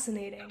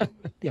 fascinating.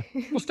 Yeah,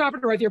 we'll stop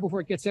it right there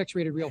before it gets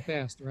X-rated real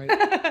fast,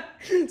 right?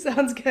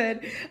 Sounds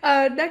good.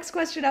 Next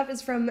question up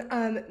is from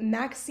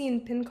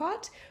Maxine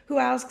Pincott, who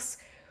asks,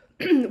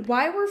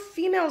 why were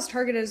females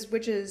targeted as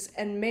witches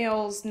and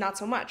males not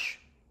so much?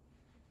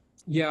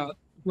 Yeah,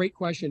 great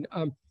question.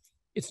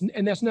 This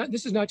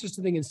is not just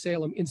a thing in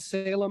Salem. In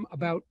Salem,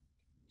 about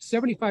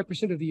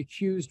 75% of the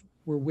accused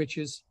were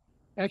witches.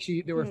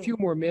 Actually, there were a few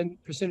more men.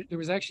 There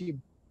was actually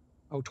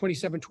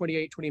 27,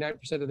 28,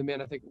 29% of the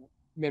men, I think,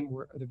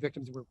 the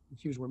victims that were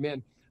accused were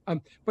men.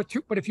 But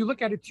if you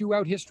look at it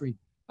throughout history,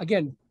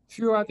 again,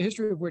 throughout the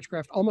history of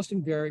witchcraft, almost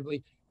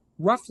invariably,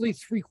 roughly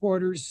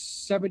 3/4,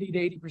 70 to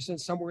 80%,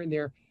 somewhere in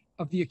there,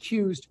 of the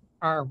accused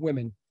are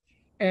women.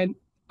 And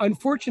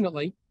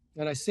unfortunately,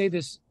 and I say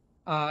this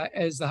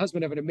as the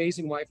husband of an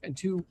amazing wife and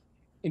two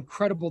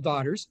incredible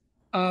daughters,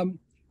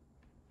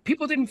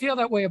 people didn't feel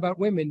that way about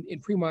women in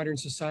pre-modern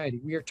society.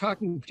 We are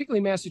talking, particularly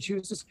in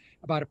Massachusetts,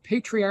 about a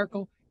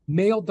patriarchal,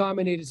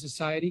 male-dominated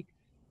society.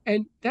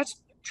 And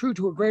that's true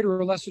to a greater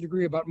or lesser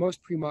degree about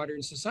most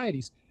pre-modern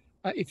societies.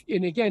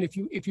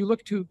 If you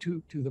look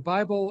to the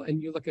Bible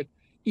and you look at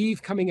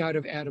Eve coming out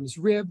of Adam's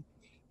rib,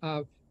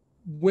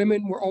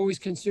 women were always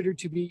considered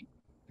to be,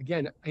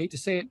 again, I hate to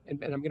say it,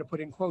 and I'm going to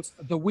put in quotes,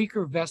 the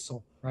weaker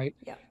vessel, right?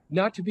 Yeah.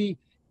 Not to be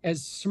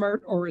as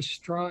smart or as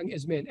strong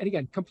as men. And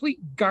again,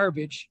 complete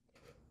garbage.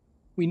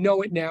 We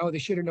know it now. They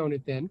should have known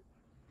it then.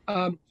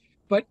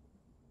 But,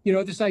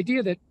 this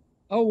idea that,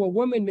 a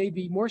woman may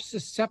be more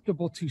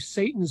susceptible to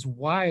Satan's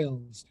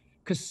wiles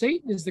because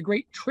Satan is the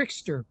great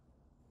trickster.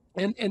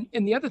 And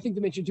the other thing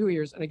to mention too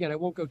here is, and again, I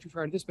won't go too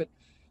far into this, but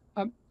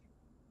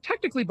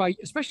technically,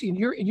 especially in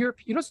Europe,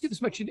 you don't see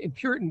this much in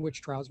Puritan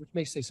witch trials, which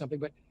may say something,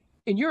 but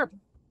in Europe,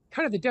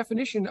 kind of the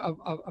definition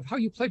of how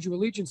you pledge your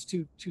allegiance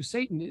to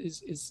Satan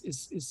is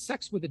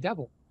sex with the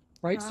devil,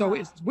 right? Ah.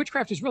 So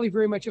witchcraft is really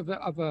very much of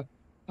a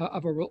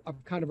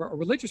kind of a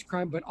religious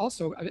crime, but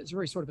also it's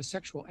very sort of a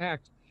sexual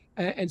act.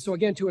 And so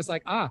again, too, it's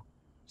like,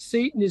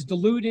 Satan is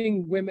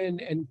deluding women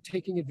and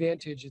taking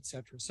advantage,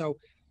 etc. So,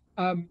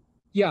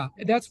 yeah,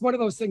 that's one of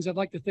those things I'd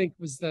like to think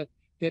was the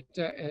that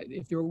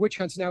if there were witch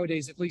hunts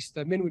nowadays, at least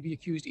the men would be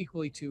accused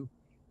equally to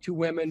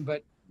women.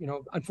 But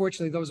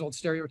unfortunately, those old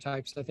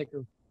stereotypes, I think,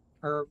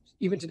 are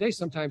even today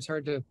sometimes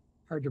hard to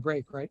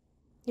break, right?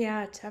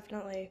 Yeah,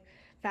 definitely.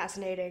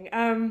 Fascinating.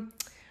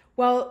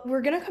 Well,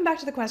 we're going to come back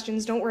to the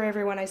questions. Don't worry,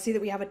 everyone. I see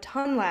that we have a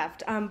ton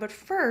left. But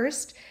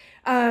first,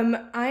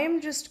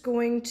 I'm just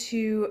going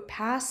to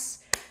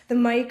pass the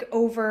mic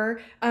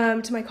over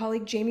to my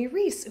colleague Jamie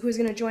Reese, who is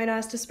going to join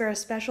us to share a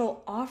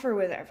special offer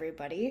with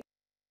everybody.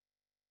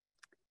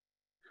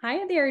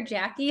 Hi there,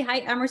 Jackie. Hi,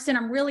 Emerson.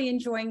 I'm really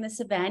enjoying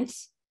this event.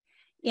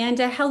 And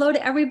hello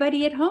to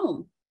everybody at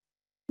home.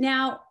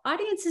 Now,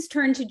 audiences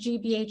turn to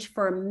GBH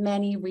for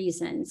many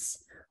reasons,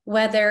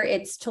 whether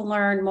it's to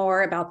learn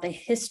more about the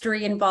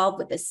history involved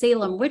with the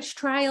Salem Witch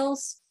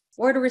Trials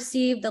or to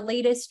receive the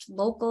latest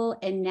local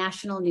and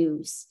national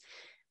news.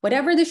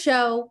 Whatever the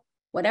show,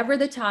 whatever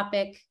the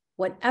topic,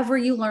 whatever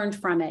you learned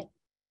from it,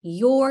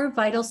 your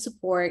vital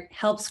support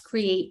helps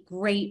create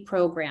great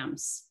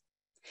programs.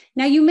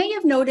 Now, you may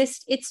have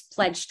noticed it's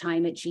pledge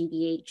time at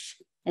GBH,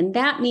 and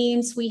that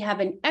means we have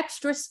an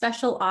extra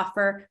special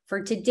offer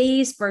for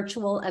today's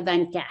virtual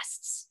event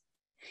guests.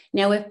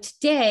 Now,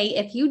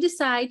 if you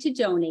decide to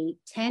donate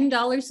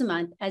 $10 a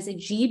month as a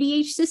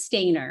GBH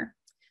sustainer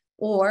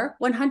or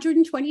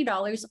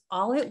 $120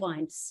 all at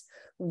once,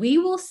 we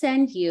will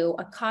send you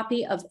a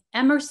copy of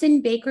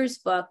Emerson Baker's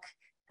book,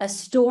 A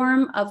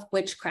Storm of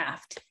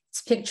Witchcraft.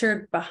 It's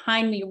pictured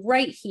behind me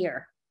right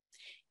here.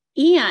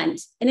 And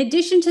in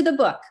addition to the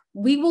book,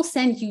 we will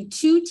send you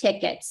 2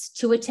 tickets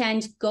to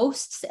attend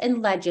Ghosts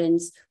and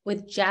Legends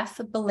with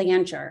Jeff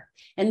Belanger.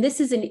 And this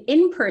is an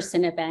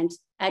in-person event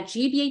at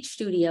GBH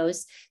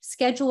Studios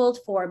scheduled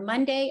for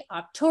Monday,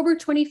 October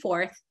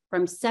 24th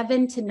from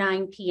 7 to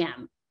 9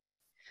 p.m.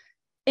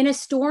 In A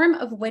Storm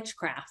of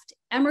Witchcraft,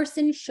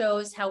 Emerson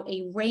shows how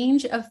a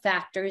range of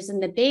factors in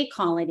the Bay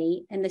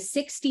Colony in the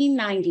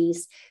 1690s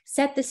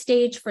set the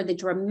stage for the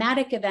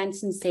dramatic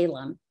events in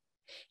Salem.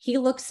 He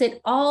looks at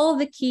all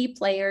the key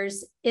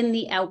players in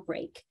the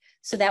outbreak.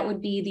 So that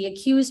would be the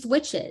accused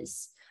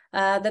witches,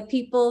 the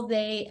people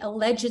they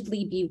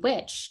allegedly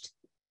bewitched,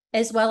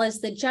 as well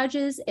as the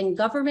judges and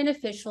government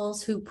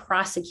officials who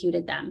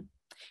prosecuted them,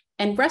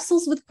 and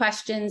wrestles with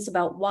questions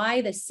about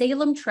why the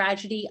Salem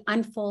tragedy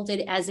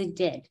unfolded as it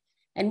did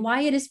and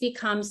why it has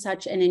become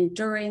such an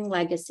enduring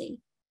legacy.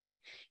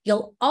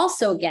 You'll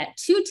also get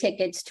 2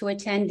 tickets to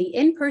attend the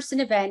in-person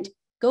event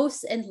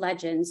Ghosts and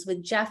Legends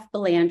with Jeff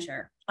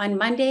Belanger on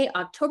Monday,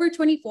 October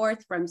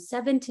 24th from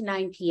 7 to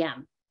 9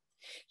 p.m.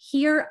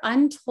 Hear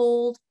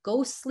untold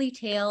ghostly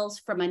tales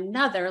from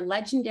another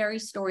legendary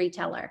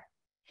storyteller.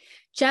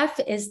 Jeff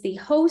is the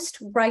host,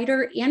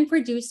 writer, and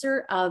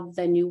producer of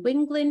the New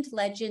England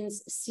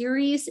Legends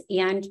series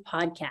and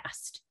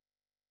podcast.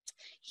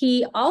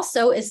 He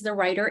also is the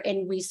writer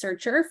and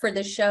researcher for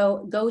the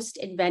show Ghost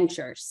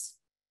Adventures.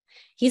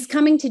 He's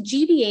coming to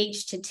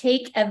GBH to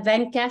take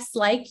event guests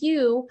like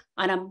you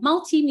on a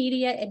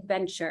multimedia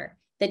adventure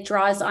that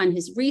draws on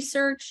his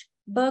research,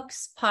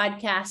 books,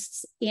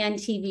 podcasts, and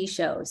TV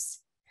shows.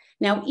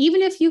 Now,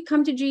 even if you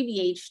come to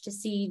GBH to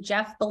see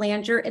Jeff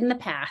Belanger in the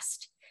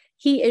past,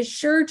 he is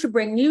sure to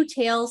bring new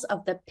tales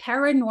of the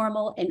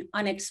paranormal and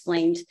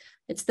unexplained.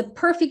 It's the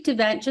perfect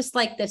event, just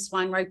like this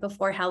one right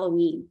before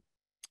Halloween.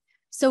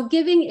 So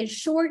giving is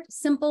short,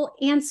 simple,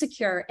 and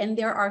secure, and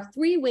there are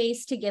 3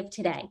 ways to give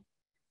today.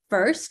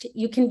 First,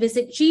 you can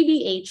visit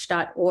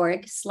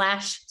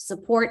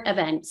gbh.org/support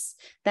events.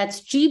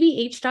 That's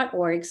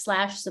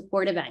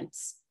gbh.org/support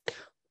events.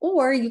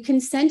 Or you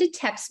can send a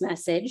text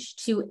message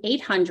to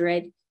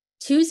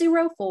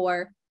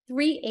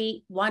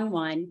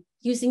 800-204-3811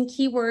 using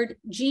keyword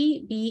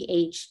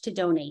GBH to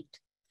donate.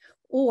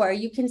 Or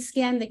you can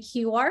scan the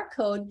QR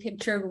code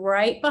pictured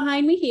right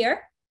behind me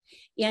here,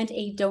 and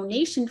a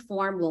donation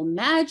form will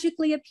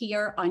magically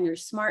appear on your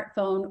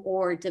smartphone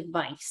or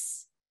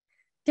device.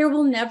 There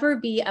will never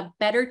be a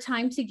better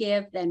time to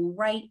give than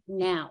right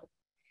now.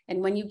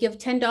 And when you give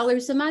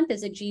 $10 a month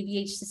as a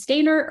GBH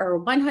sustainer or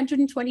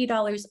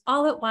 $120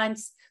 all at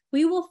once,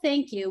 we will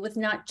thank you with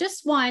not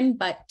just 1,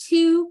 but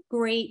 2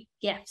 great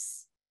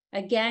gifts.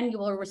 Again, you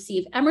will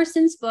receive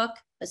Emerson's book,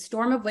 A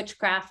Storm of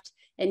Witchcraft,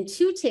 and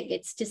 2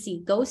 tickets to see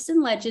Ghosts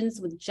and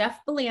Legends with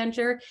Jeff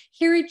Belanger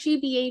here at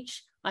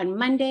GBH on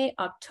Monday,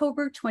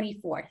 October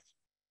 24th.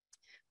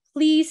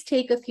 Please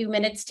take a few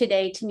minutes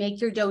today to make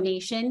your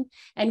donation,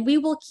 and we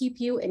will keep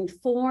you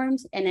informed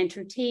and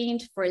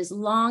entertained for as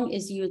long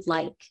as you'd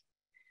like.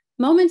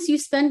 Moments you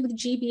spend with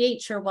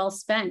GBH are well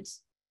spent,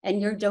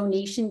 and your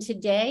donation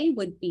today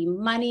would be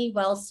money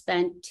well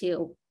spent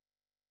too.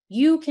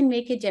 You can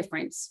make a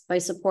difference by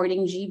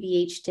supporting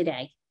GBH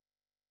today.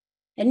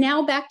 And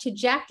now back to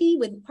Jackie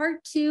with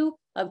part 2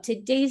 of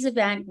today's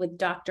event with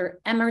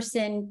Dr.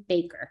 Emerson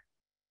Baker.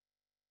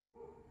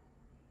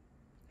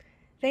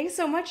 Thanks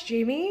so much,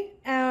 Jamie.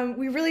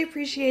 We really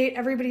appreciate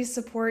everybody's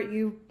support.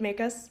 You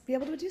make us be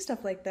able to do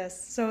stuff like this.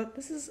 So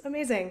this is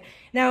amazing.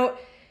 Now,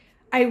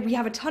 We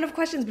have a ton of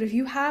questions, but if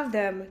you have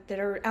them that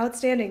are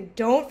outstanding,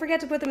 don't forget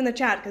to put them in the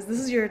chat because this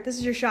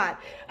is your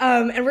shot.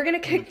 And we're gonna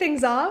kick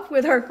things off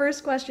with our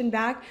first question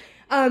back.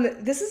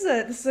 This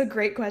is a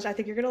great question. I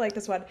think you're gonna like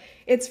this one.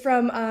 It's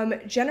from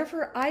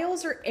Jennifer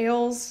Isles or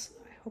Ailes.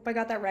 I hope I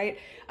got that right.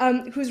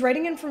 Who's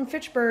writing in from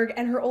Fitchburg,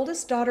 and her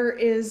oldest daughter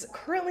is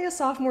currently a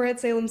sophomore at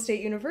Salem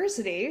State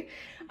University.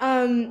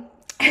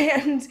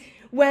 And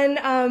when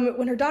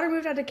her daughter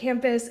moved out to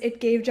campus, it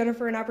gave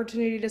Jennifer an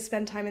opportunity to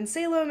spend time in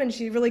Salem, and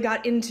she really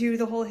got into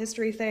the whole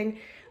history thing.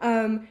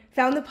 Found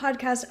the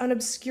podcast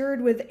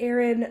Unobscured with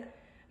Aaron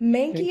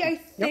Mankey, I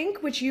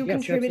think, which you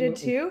contributed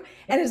to,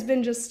 and has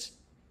been just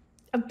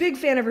a big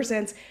fan ever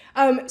since.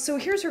 So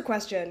here's her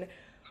question.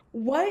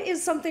 What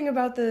is something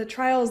about the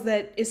trials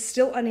that is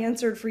still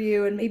unanswered for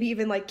you and maybe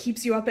even like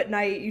keeps you up at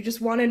night? You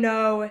just want to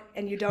know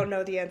and you don't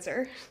know the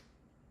answer.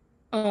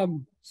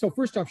 So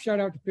first off, shout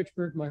out to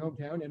Pittsburgh, my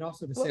hometown, and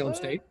also to Salem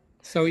State.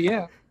 So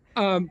yeah,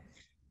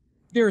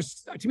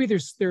 there's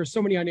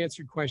so many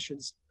unanswered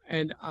questions.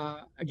 And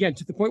again,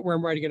 to the point where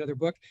I'm writing another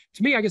book,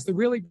 to me, I guess the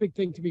really big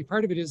thing to me,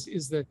 part of it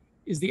is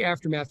the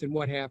aftermath and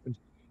what happened,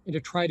 and to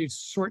try to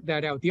sort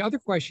that out. The other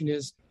question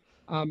is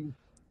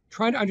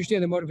trying to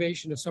understand the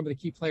motivation of some of the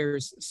key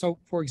players. So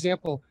for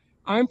example,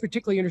 I'm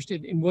particularly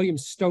interested in William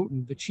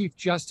Stoughton, the Chief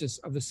Justice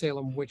of the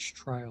Salem Witch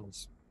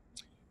Trials.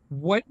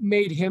 What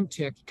made him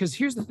tick? Because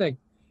here's the thing,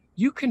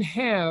 you can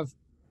have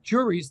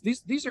juries,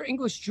 these are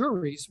English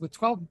juries with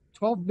 12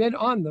 men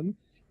on them,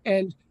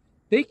 and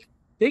they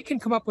can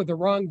come up with the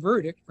wrong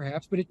verdict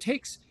perhaps, but it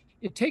takes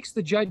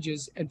the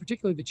judges, and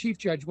particularly the Chief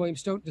Judge, William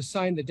Stoughton, to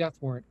sign the death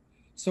warrant.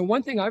 So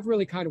one thing I've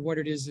really kind of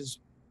wondered is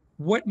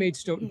what made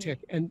Stoughton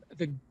tick? And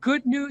the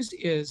good news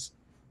is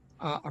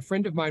a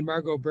friend of mine,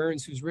 Margot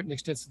Burns, who's written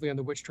extensively on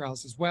the witch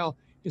trials as well,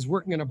 is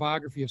working on a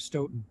biography of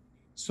Stoughton.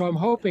 So I'm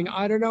hoping,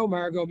 I don't know,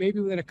 Margot, maybe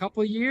within a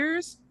couple of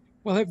years,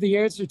 we'll have the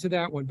answer to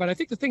that one. But I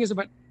think the thing is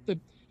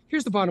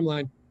here's the bottom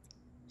line.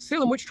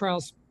 Salem Witch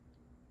Trials,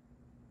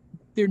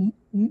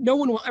 no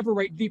one will ever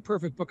write the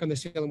perfect book on the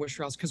Salem Witch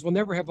Trials because we'll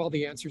never have all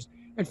the answers.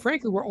 And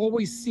frankly, we're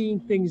always seeing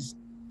things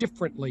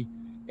differently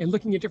and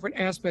looking at different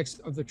aspects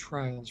of the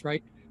trials,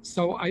 right?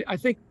 So I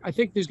think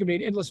there's going to be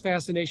an endless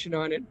fascination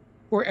on it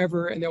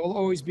forever, and there will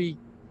always be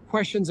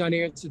questions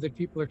unanswered that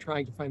people are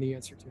trying to find the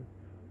answer to.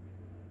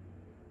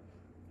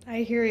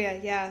 I hear you.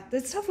 Yeah,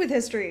 that's tough with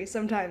history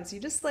sometimes. You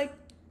just like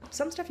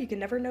some stuff you can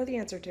never know the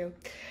answer to.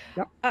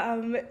 Yep.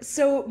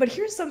 But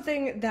here's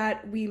something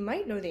that we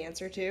might know the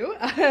answer to.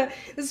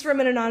 This is from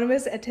an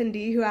anonymous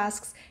attendee who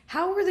asks,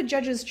 "How were the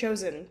judges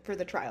chosen for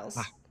the trials?"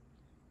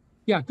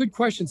 Yeah, good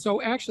question.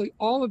 So actually,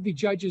 all of the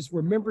judges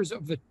were members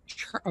of the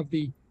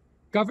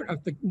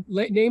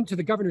named to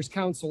the governor's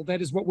council.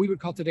 That is what we would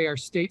call today our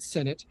state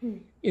senate.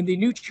 In the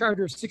new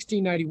charter of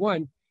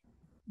 1691,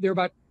 there are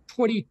about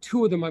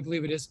 22 of them, I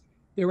believe it is.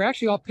 They were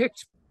actually all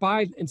picked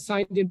by and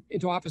signed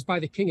into office by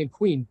the king and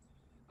queen.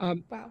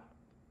 Wow.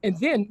 And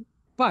then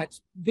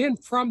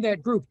from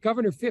that group,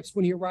 Governor Phipps,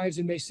 when he arrives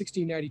in May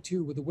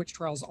 1692 with the witch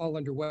trials all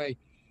underway,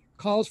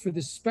 calls for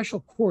this special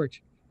court,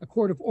 a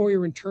court of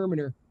oyer and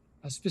terminer,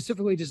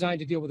 specifically designed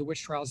to deal with the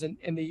witch trials and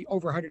the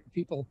over 100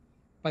 people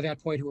by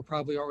that point who were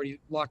probably already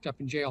locked up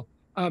in jail.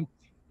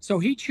 So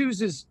he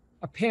chooses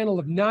a panel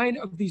of 9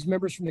 of these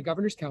members from the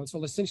governor's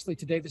council, essentially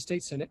today the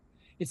state senate.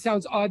 It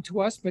sounds odd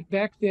to us, but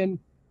back then,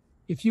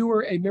 if you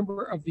were a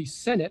member of the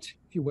Senate,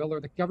 if you will, or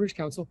the governor's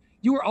council,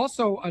 you were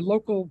also a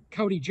local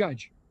county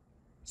judge.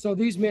 So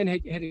these men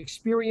had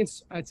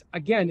experience.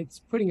 It's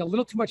putting a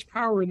little too much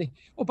power in the.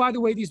 Oh, by the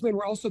way, these men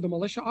were also the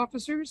militia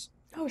officers.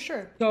 Oh,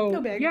 sure. So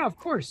no big. Yeah, of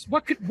course.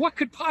 What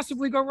could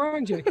possibly go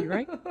wrong, Jackie?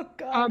 Right? Oh,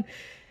 God.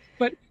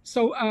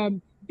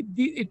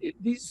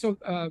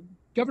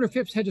 Governor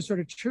Phipps had to sort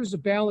of choose a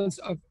balance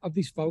of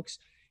these folks.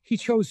 He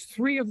chose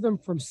 3 of them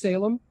from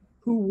Salem,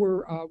 who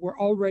were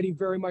already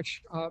very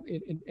much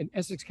in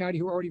Essex County,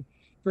 who were already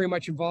very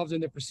much involved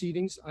in the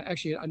proceedings.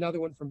 Actually, another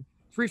one from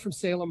 3 from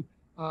Salem,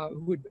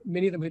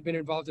 many of them had been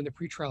involved in the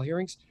pretrial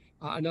hearings.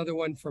 Another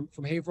one from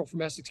Haverhill,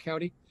 from Essex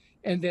County,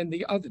 and then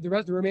the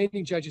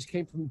remaining judges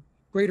came from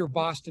Greater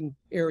Boston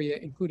area,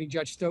 including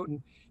Judge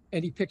Stoughton,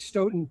 and he picked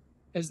Stoughton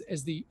as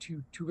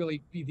to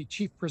really be the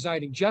chief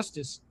presiding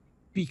justice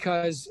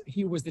because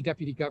he was the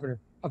deputy governor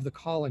of the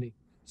colony.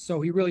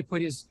 So he really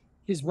put his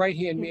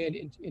right-hand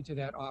man into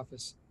that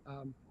office.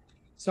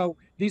 So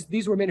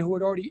these were men who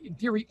had already, in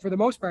theory, for the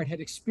most part,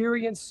 had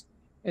experience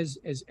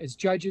as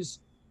judges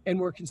and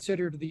were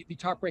considered the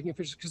top-ranking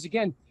officials. Because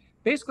again,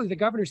 basically the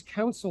governor's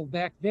council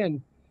back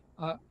then,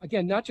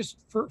 again, not just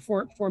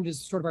formed as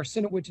sort of our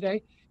Senate would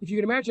today. If you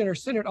can imagine our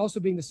Senate also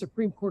being the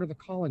Supreme Court of the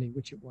colony,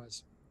 which it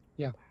was.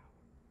 Yeah.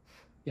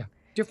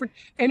 Different.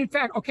 And in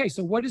fact, okay,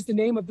 so what is the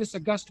name of this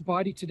august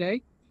body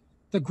today?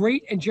 The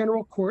Great and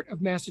General Court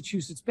of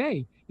Massachusetts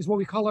Bay is what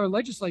we call our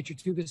legislature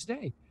to this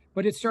day.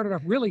 But it started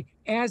off really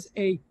as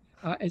a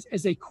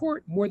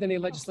court more than a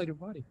legislative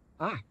body.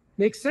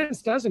 Makes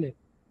sense, doesn't it?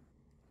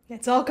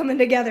 It's all coming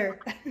together.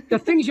 The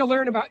things you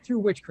learn about through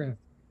witchcraft.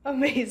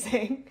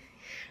 Amazing.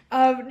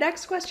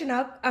 Next question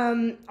up,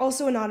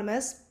 also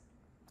anonymous.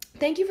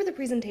 Thank you for the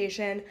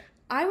presentation.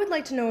 I would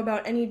like to know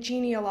about any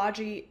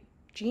genealogies,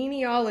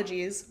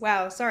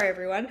 wow, sorry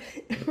everyone,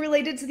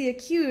 related to the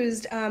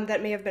accused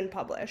that may have been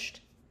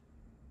published.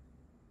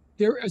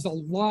 There is a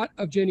lot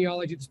of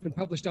genealogy that's been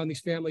published on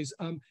these families.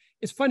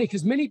 It's funny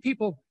because many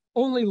people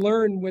only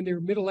learn when they're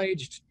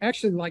middle-aged,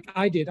 actually like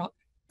I did.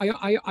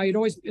 I'd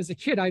always, as a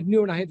kid, I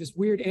knew, and I had this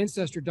weird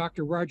ancestor,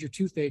 Dr. Roger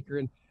Toothaker.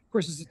 And of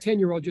course, as a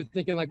 10-year-old, you're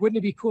thinking like, wouldn't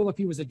it be cool if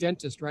he was a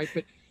dentist, right?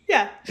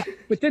 Yeah.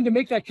 But then to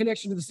make that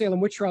connection to the Salem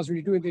Witch Trials when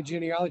you're doing the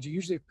genealogy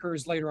usually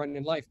occurs later on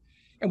in life.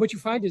 And what you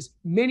find is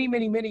many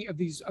of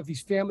these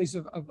families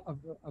of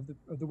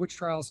the witch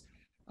trials,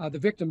 the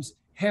victims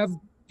have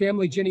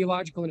family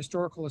genealogical and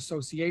historical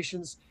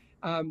associations.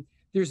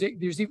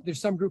 There's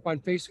some group on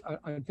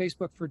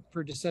Facebook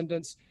for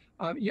descendants.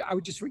 Yeah, I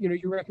would just,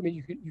 you recommend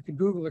you can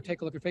Google or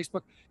take a look at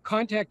Facebook.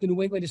 Contact the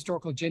New England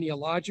Historical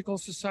Genealogical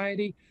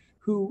Society,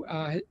 who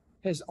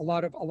has a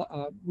lot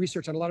of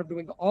research on a lot of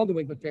all New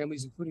England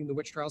families, including the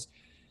witch trials.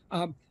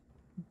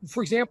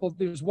 For example,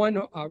 there's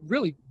one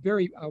really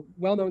very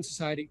well-known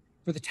society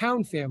for the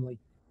Town family.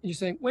 And you're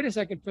saying, wait a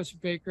second, Professor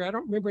Baker, I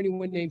don't remember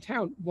anyone named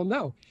Town. Well,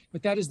 no,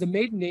 but that is the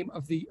maiden name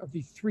of the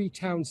three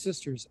Town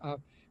sisters,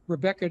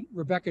 Rebecca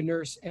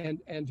Nurse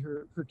and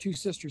her two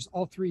sisters,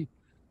 all three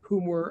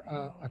whom were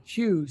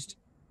accused,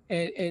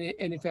 and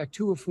in fact,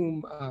 two of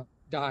whom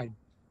died.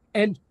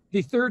 And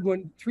the third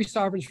one, Three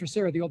Sovereigns for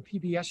Sarah, the old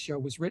PBS show,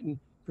 was written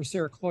for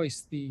Sarah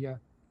Cloyce, the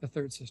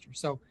third sister.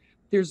 So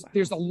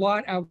there's a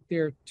lot out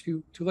there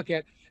to look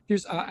at.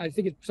 There's I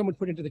think someone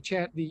put into the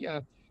chat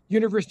the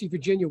University of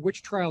Virginia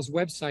Witch Trials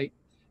website,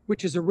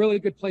 which is a really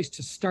good place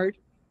to start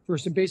for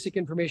some basic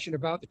information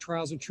about the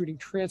trials, including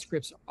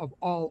transcripts of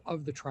all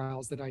of the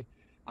trials that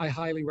I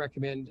highly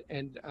recommend.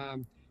 And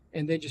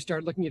then just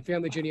start looking at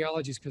family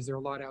genealogies because there are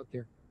a lot out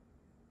there.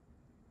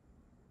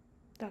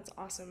 That's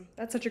awesome.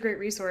 That's such a great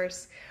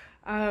resource.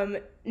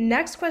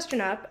 Next question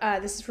up,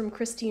 this is from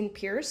Christine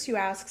Pierce, who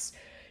asks,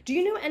 do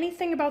you know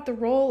anything about the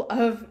role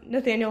of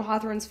Nathaniel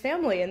Hawthorne's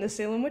family in the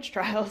Salem Witch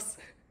Trials?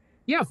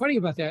 Yeah, funny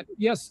about that.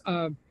 Yes,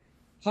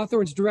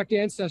 Hawthorne's direct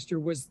ancestor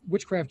was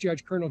witchcraft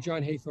judge Colonel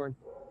John Haythorne.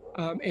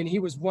 And he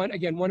was one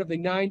of the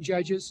 9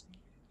 judges.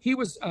 He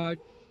was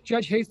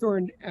Judge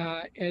Haythorne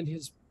and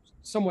his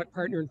somewhat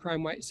partner in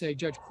crime, might say,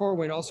 Judge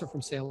Corwin, also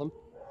from Salem,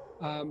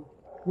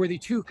 were the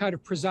two kind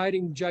of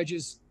presiding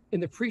judges in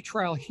the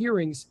pretrial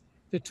hearings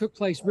that took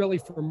place really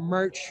from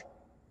March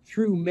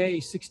through May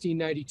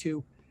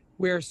 1692,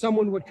 where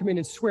someone would come in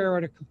and swear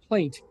on a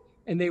complaint,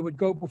 and they would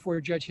go before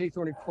Judge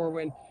Haythorne and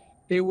Corwin.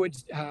 They would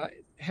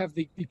have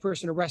the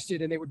person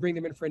arrested, and they would bring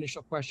them in for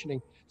initial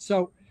questioning.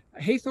 So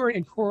Haythorne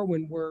and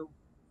Corwin were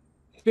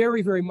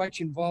very, very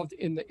much involved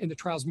in the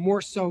trials,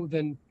 more so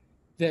than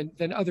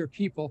other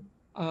people,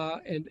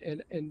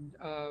 and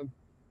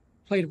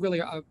played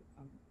really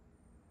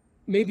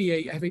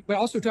but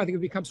also I think it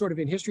would become sort of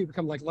in history,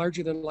 become like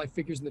larger than life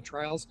figures in the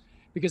trials,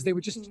 because they were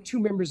just 2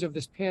 members of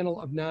this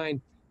panel of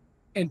 9.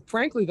 And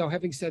frankly, though,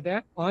 having said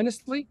that,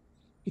 honestly,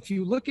 if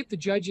you look at the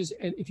judges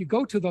and if you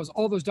go to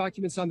all those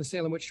documents on the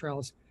Salem Witch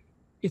Trials,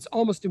 it's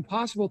almost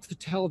impossible to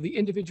tell the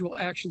individual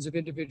actions of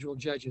individual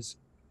judges.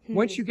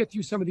 Once you get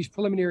through some of these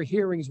preliminary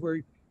hearings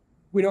where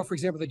we know, for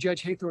example, the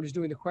Judge Haythorne is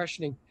doing the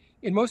questioning,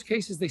 in most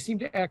cases, they seem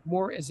to act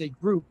more as a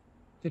group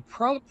that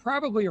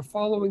probably are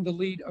following the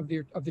lead of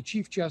the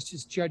Chief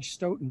Justice, Judge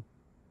Stoughton.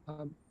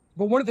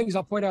 But one of the things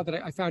I'll point out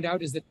that I found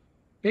out is that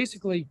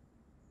basically,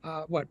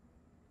 more than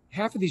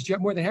half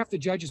the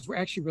judges were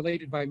actually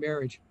related by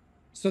marriage.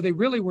 So they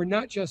really were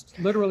not just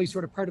literally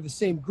sort of part of the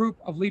same group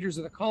of leaders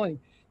of the colony.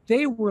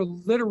 They were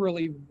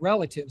literally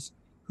relatives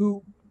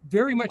who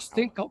very much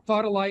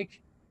thought alike.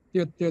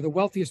 They're the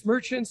wealthiest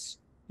merchants.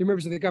 They're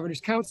members of the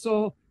governor's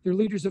council. They're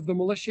leaders of the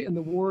militia in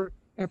the war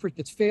effort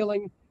that's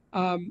failing.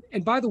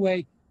 And by the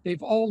way, a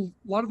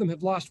lot of them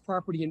have lost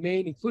property in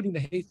Maine, including the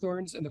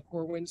Haythorns and the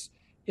Corwins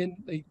in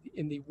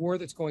the war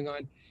that's going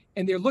on.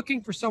 And they're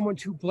looking for someone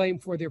to blame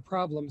for their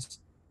problems.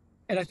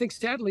 And I think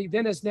sadly,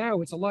 then as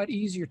now, it's a lot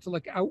easier to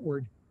look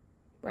outward,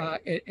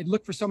 right, and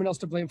look for someone else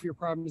to blame for your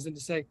problems than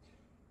to say,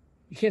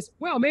 you can't say,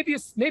 well, maybe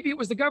it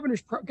was the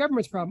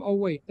government's problem. Oh,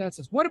 wait, that's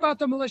us. What about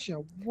the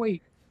militia?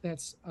 Wait,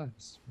 that's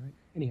us, right?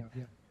 Anyhow,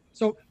 yeah.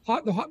 So,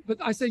 but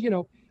I say,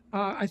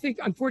 I think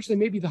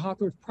unfortunately maybe the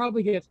Hawthornes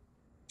probably get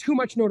too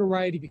much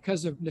notoriety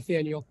because of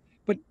Nathaniel.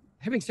 But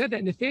having said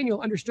that, Nathaniel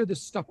understood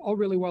this stuff all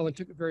really well and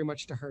took it very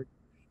much to heart,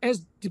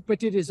 but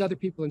did his other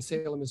people in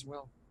Salem as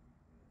well.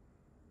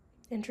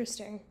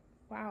 Interesting.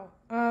 Wow.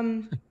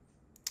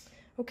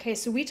 Okay,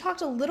 so we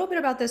talked a little bit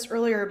about this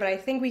earlier, but I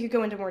think we could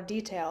go into more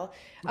detail.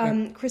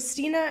 Okay.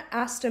 Christina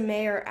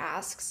Astamayer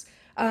asks,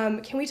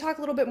 can we talk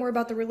a little bit more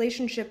about the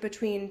relationship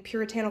between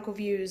puritanical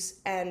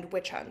views and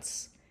witch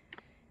hunts?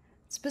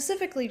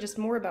 Specifically, just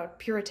more about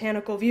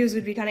puritanical views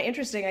would be kind of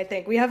interesting, I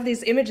think. We have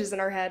these images in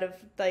our head of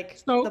the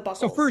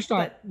buckles. So first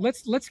off,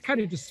 let's kind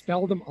of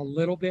dispel them a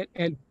little bit.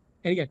 And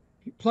again,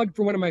 plug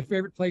for one of my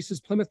favorite places,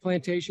 Plymouth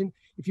Plantation.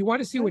 If you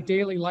want to see what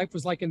daily life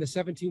was like in the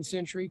 17th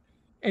century,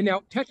 and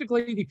now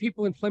technically the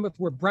people in Plymouth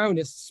were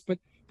Brownists, but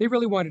they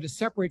really wanted to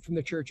separate from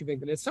the Church of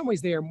England. In some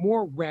ways, they are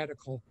more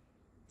radical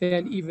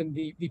than even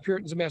the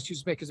Puritans of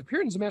Massachusetts Bay, because the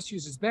Puritans of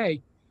Massachusetts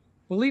Bay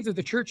believe that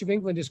the Church of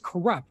England is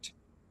corrupt,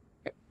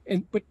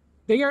 but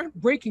they aren't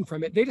breaking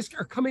from it. They just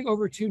are coming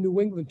over to New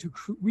England to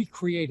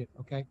recreate it.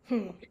 Okay,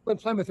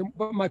 Plymouth.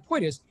 But my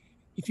point is,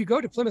 if you go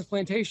to Plymouth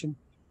Plantation,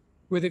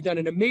 where they've done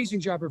an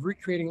amazing job of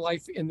recreating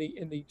life in the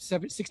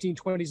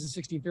 1620s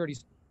and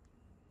 1630s,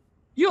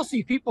 you'll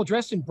see people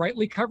dressed in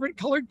brightly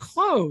colored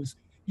clothes.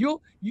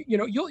 You'll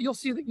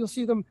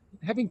see them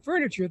having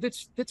furniture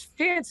that's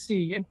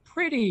fancy and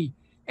pretty,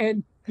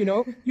 and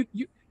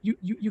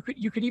you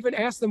could even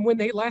ask them when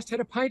they last had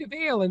a pint of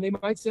ale, and they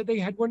might say they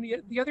had one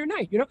the other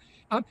night.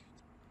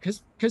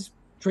 Because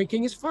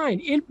drinking is fine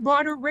in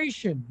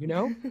moderation.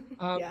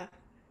 Yeah.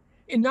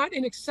 And not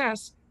in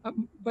excess.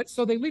 But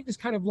so they lead this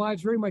kind of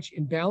lives very much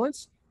in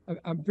balance.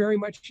 Very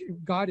much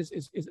God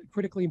is a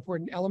critically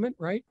important element,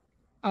 right?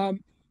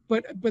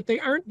 But they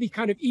aren't the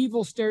kind of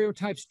evil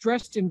stereotypes,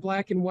 dressed in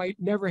black and white,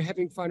 never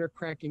having fun or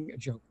cracking a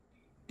joke.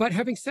 But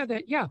having said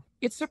that, yeah,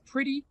 it's a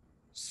pretty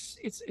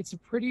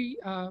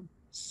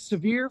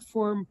severe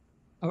form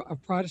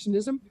of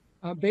Protestantism.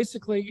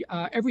 Basically,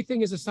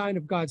 everything is a sign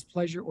of God's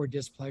pleasure or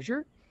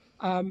displeasure,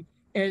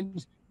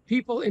 and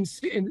people in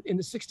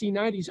the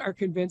 1690s are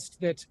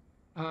convinced that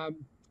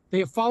they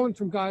have fallen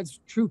from God's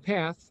true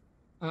path.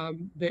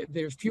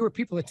 There's fewer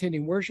people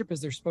attending worship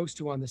as they're supposed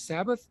to on the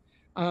Sabbath.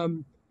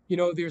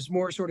 There's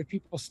more sort of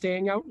people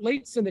staying out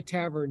late in the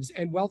taverns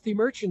and wealthy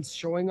merchants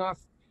showing off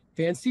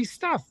fancy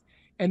stuff.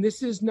 And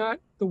this is not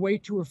the way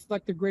to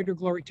reflect the greater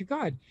glory to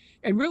God.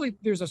 And really,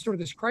 there's a sort of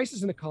this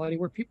crisis in the colony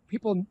where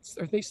people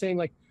are saying,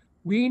 like,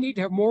 we need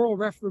to have moral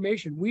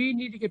reformation. We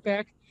need to get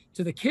back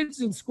to the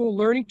kids in school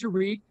learning to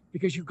read,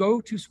 because you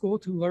go to school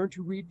to learn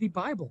to read the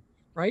Bible,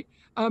 right?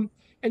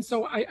 And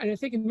so I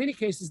think in many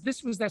cases,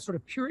 this was that sort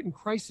of Puritan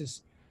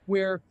crisis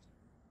where,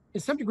 in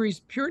some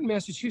degrees, Puritan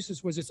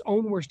Massachusetts was its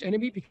own worst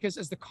enemy, because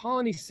as the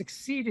colony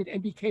succeeded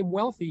and became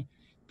wealthy,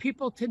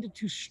 people tended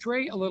to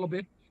stray a little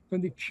bit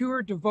from the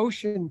pure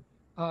devotion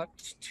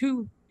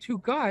to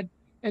God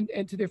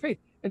and to their faith.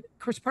 And of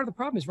course, part of the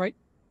problem is, right,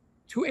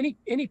 to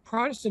any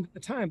Protestant at the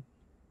time,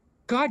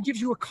 God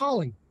gives you a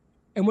calling.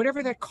 And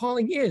whatever that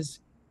calling is,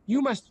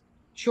 you must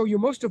show your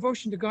most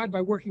devotion to God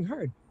by working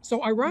hard.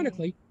 So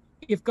ironically,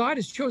 if God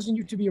has chosen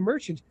you to be a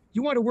merchant,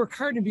 you want to work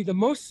hard and be the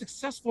most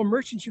successful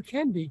merchant you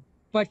can be.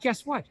 But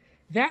guess what?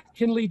 That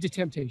can lead to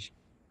temptation,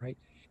 right?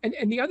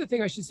 And the other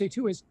thing I should say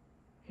too is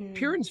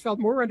Puritans felt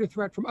more under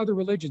threat from other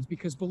religions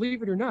because,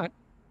 believe it or not,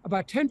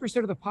 about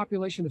 10% of the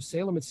population of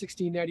Salem in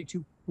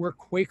 1692 were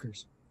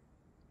Quakers.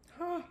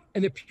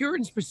 And the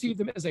Puritans perceived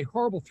them as a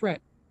horrible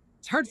threat.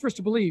 It's hard for us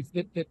to believe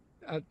that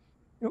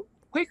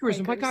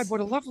Quakerism, my God,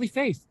 what a lovely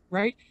faith,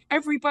 right?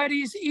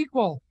 Everybody's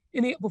equal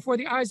before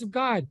the eyes of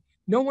God.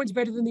 No one's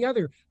better than the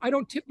other. I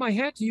don't tip my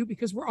hat to you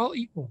because we're all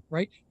equal,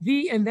 right?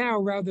 Thee and thou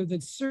rather than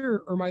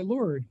sir or my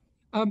lord.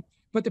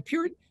 But the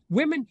Puritan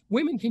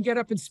women can get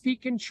up and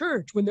speak in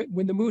church when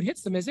the mood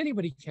hits them, as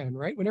anybody can,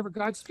 right? Whenever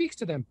God speaks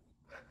to them.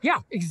 Yeah,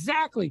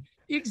 exactly.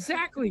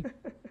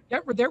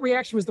 That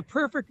reaction was the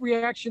perfect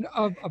reaction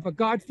of a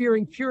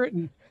God-fearing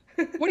Puritan.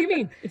 What do you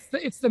mean?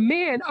 It's the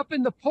man up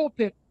in the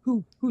pulpit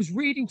who's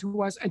reading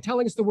to us and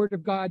telling us the word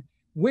of God.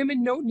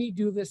 Women don't need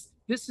to do this.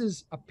 This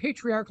is a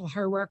patriarchal,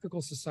 hierarchical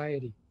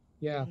society.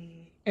 Yeah.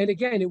 And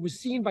again, it was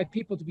seen by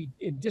people to be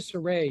in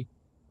disarray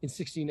in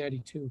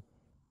 1692.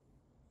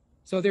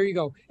 So there you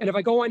go. And if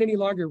I go on any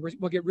longer,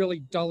 we'll get really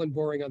dull and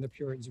boring on the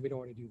Puritans. We don't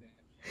want to do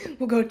that.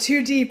 We'll go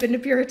too deep into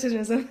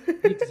Puritanism.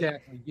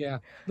 Exactly. Yeah.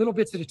 Little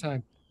bits at a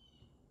time.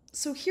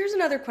 So here's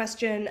another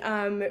question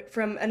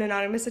from an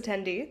anonymous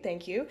attendee.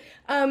 Thank you.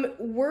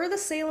 Were the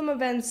Salem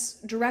events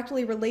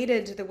directly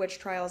related to the witch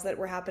trials that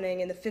were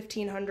happening in the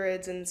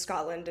 1500s in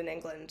Scotland and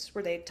England?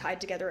 Were they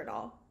tied together at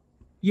all?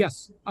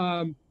 Yes.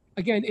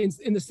 Again,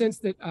 in the sense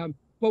that,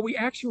 we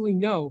actually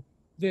know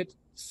that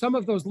some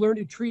of those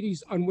learned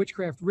treatises on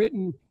witchcraft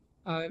written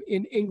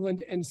in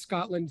England and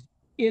Scotland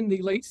in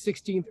the late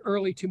 16th,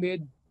 early to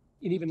mid,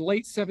 and even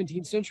late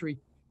 17th century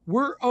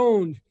were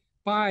owned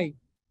by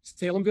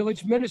Salem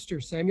village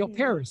minister Samuel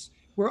Parris,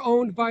 were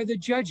owned by the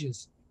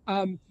judges.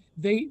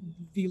 The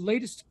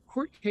latest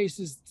court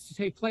cases to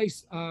take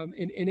place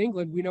in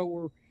England, we know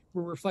were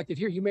reflected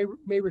here. You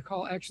may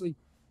recall, actually,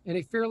 in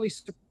a fairly,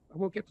 I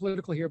won't get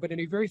political here, but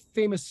in a very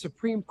famous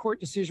Supreme Court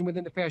decision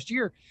within the past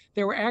year,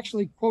 they were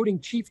actually quoting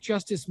Chief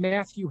Justice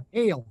Matthew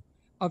Hale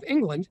of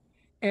England.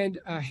 And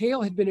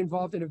Hale had been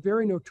involved in a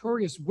very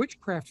notorious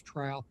witchcraft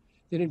trial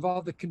that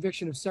involved the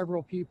conviction of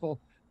several people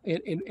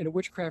in a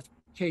witchcraft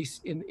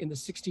case in the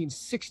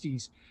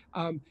 1660s.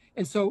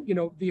 And so,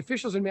 the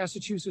officials in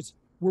Massachusetts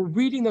were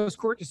reading those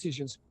court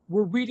decisions,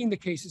 were reading the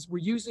cases, were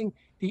using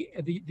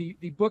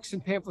the books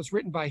and pamphlets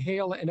written by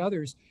Hale and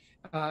others,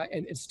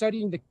 and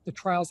studying the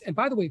trials. And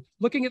by the way,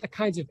 looking at the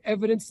kinds of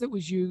evidence that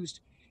was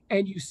used.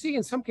 And you see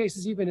in some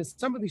cases, even in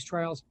some of these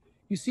trials,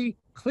 you see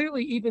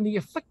clearly even the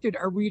afflicted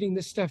are reading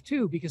this stuff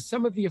too, because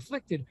some of the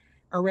afflicted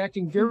are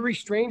acting very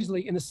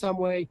strangely in some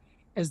way.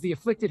 as the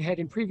afflicted had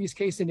in previous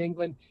case in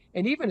England,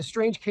 and even a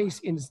strange case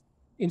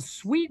in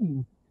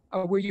Sweden,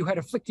 where you had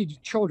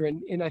afflicted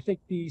children in, I think,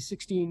 the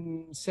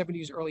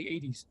 1670s, early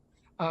 80s.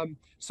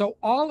 So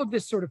all of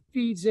this sort of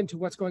feeds into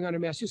what's going on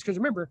in Massachusetts. Because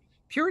remember,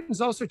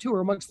 Puritans also, too, are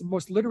amongst the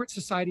most literate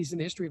societies in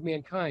the history of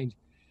mankind.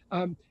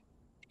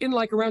 In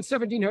like around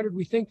 1700,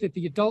 we think that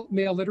the adult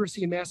male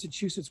literacy in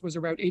Massachusetts was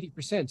around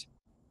 80%.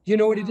 Do you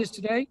know what it is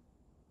today?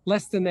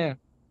 Less than that.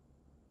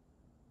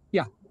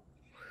 Yeah.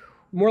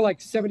 More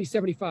like 70,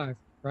 75,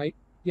 right?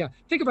 Yeah.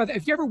 Think about that.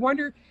 If you ever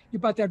wonder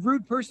about that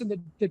rude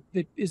person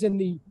that is in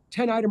the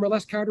 10 item or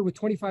less counter with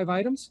 25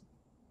 items,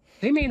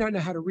 they may not know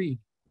how to read.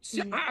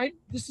 So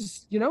this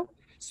is,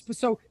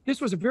 so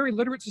this was a very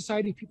literate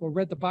society. People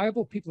read the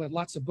Bible, people had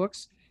lots of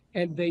books,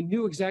 and they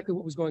knew exactly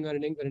what was going on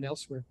in England and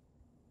elsewhere.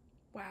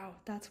 Wow,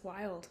 that's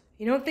wild.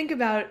 You don't think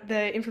about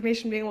the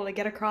information being able to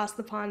get across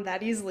the pond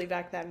that easily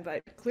back then,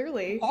 but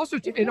clearly.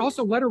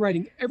 Also letter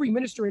writing. Every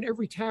minister in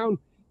every town,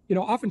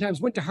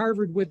 oftentimes went to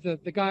Harvard with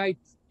the guy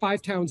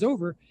 5 towns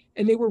over,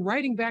 and they were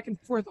writing back and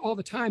forth all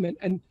the time.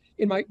 And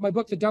in my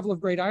book, The Devil of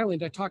Great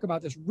Island, I talk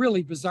about this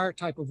really bizarre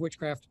type of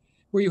witchcraft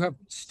where you have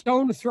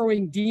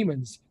stone-throwing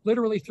demons,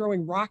 literally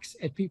throwing rocks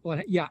at people.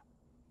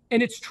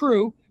 And it's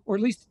true, or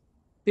at least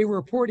they were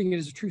reporting it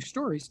as true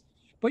stories.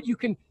 But you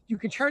can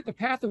chart the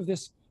path of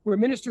this where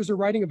ministers are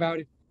writing about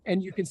it,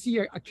 and you can see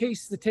a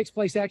case that takes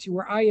place actually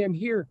where I am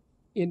here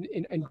in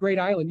Great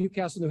Island,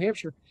 Newcastle, New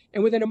Hampshire.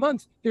 And within a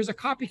month, there's a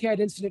copycat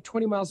incident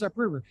 20 miles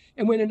upriver.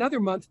 And within another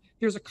month,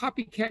 there's a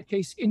copycat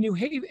case in New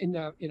Haven,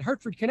 in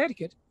Hartford,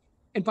 Connecticut.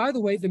 And by the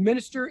way, the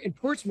minister in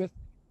Portsmouth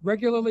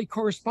regularly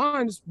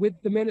corresponds with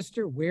the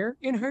minister where?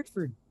 In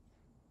Hartford.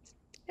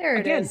 There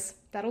it is.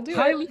 That'll do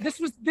it.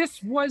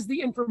 This was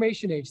the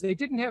information age. They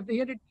didn't have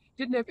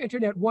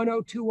internet 1.0,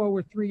 2.0,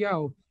 or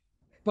 3.0,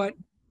 but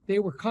they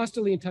were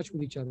constantly in touch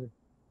with each other.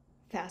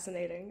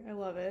 Fascinating. I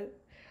love it.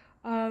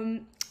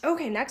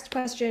 Okay, next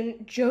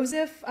question.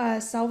 Joseph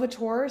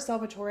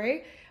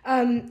Salvatore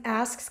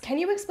asks, can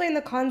you explain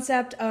the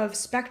concept of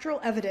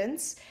spectral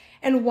evidence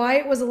and why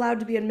it was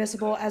allowed to be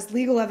admissible as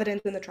legal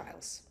evidence in the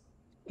trials?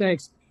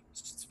 Thanks.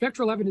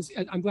 Spectral evidence,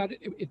 I'm glad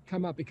it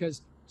come up,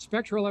 because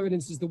spectral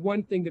evidence is the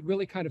one thing that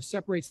really kind of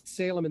separates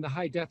Salem and the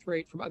high death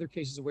rate from other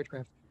cases of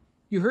witchcraft.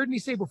 You heard me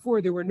say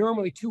before, there were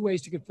normally 2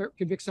 ways to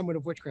convict someone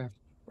of witchcraft.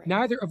 Right.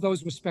 Neither of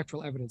those was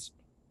spectral evidence.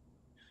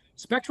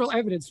 Spectral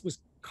evidence was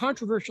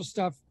controversial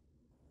stuff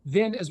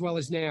then as well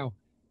as now.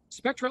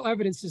 Spectral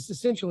evidence is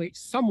essentially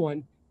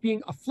someone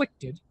being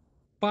afflicted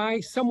by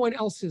someone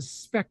else's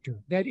specter,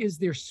 that is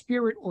their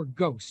spirit or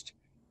ghost.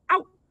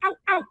 Ow, ow,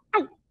 ow,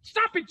 ow,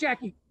 stop it,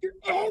 Jackie.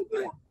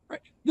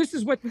 Right. This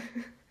is what,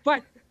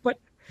 but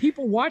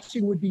people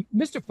watching would be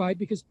mystified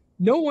because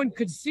no one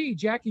could see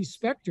Jackie's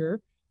specter,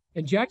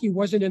 and Jackie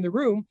wasn't in the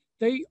room.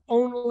 They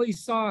only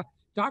saw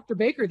Dr.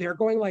 Baker there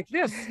going like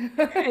this.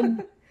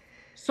 And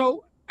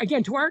so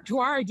again, to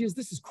our ideas,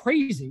 this is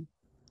crazy.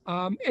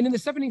 And in the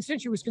 17th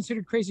century it was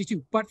considered crazy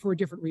too, but for a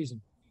different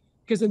reason.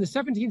 Because in the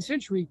 17th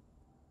century,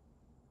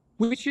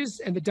 witches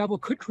and the devil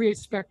could create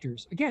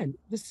specters. Again,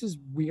 this is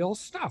real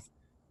stuff.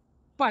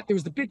 But there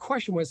was the big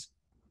question was,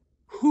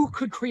 who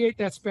could create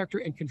that specter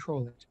and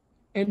control it?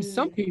 And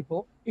some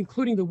people,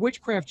 including the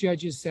witchcraft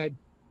judges, said,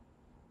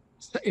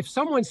 if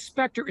someone's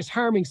specter is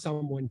harming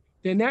someone,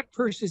 then that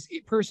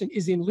person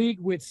is in league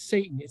with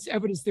Satan. It's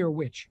evidence they're a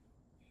witch.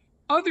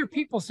 Other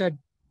people said,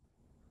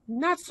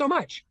 not so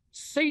much.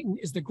 Satan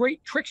is the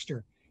great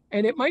trickster,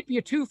 and it might be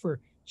a twofer.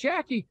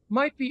 Jackie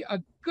might be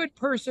a good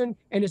person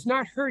and is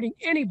not hurting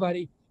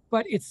anybody,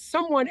 but it's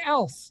someone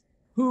else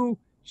who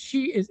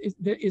she is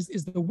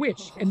the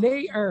witch, and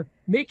they are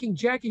making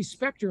Jackie's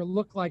specter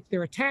look like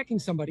they're attacking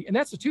somebody. And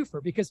that's a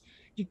twofer, because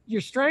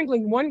you're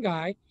strangling one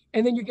guy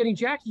and then you're getting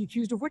Jackie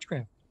accused of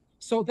witchcraft.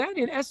 So that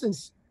in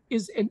essence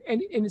is, and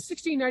in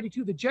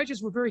 1692, the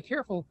judges were very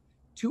careful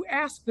to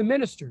ask the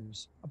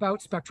ministers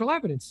about spectral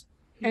evidence.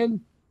 And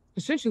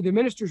essentially the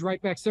ministers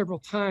write back several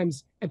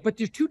times, but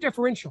they're too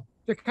deferential.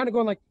 They're kind of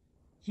going like,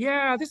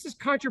 yeah, this is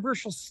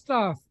controversial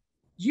stuff.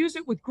 Use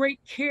it with great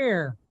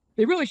care.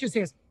 They really should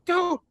say,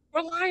 don't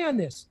rely on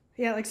this.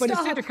 Yeah, like, but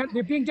stop. Instead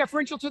they're being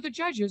deferential to the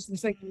judges and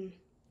say,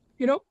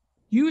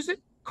 use it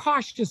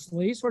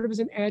cautiously, sort of as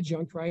an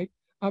adjunct, right?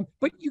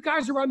 But you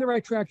guys are on the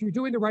right track. You're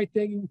doing the right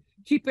thing.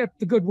 Keep up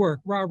the good work,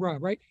 rah, rah,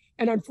 right?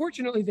 And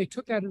unfortunately, they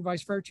took that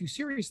advice far too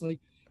seriously.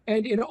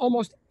 And in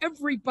almost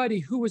everybody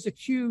who was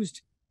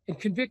accused and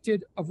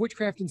convicted of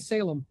witchcraft in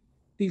Salem,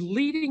 the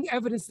leading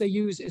evidence they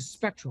use is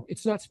spectral.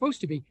 It's not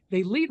supposed to be.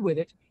 They lead with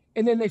it,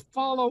 and then they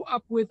follow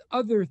up with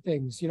other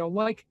things,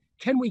 like,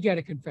 can we get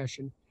a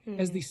confession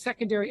as the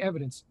secondary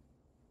evidence?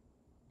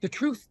 The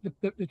truth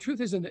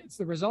is, it's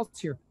the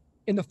results here.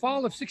 In the fall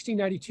of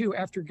 1692,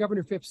 after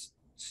Governor Phipps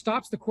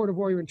stops the Court of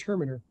Warrior and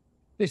Terminer,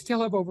 they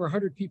still have over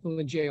 100 people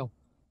in jail.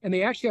 And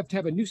they actually have to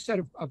have a new set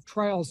of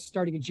trials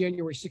starting in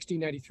January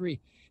 1693.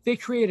 They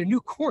create a new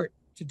court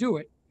to do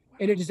it.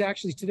 And it is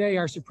actually today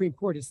our Supreme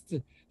Court.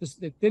 Then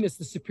it's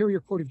the Superior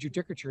Court of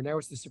Judicature. Now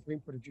it's the Supreme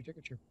Court of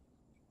Judicature.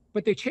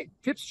 But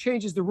Phipps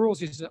changes the rules.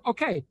 He says,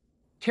 okay,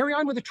 carry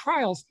on with the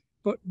trials,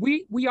 But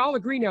we all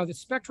agree now that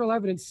spectral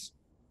evidence,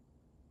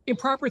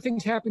 improper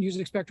things happen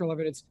using spectral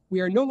evidence.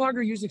 We are no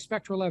longer using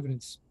spectral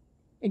evidence.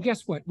 And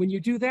guess what? When you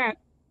do that,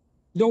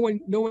 no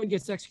one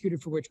gets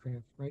executed for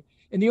witchcraft, right?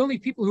 And the only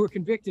people who are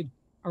convicted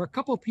are a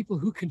couple of people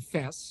who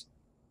confess.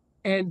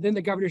 And then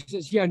the governor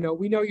says, yeah, no,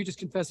 we know you're just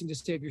confessing to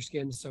save your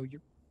skin, so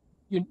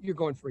you're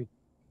going free.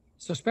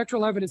 So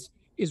spectral evidence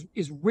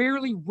is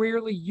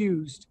rarely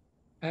used.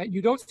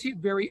 You don't see it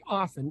very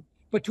often.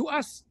 But to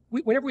us,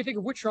 whenever we think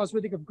of witch trials,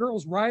 we think of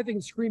girls writhing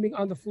and screaming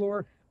on the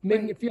floor,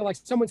 making it feel like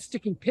someone's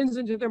sticking pins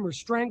into them or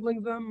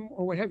strangling them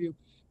or what have you.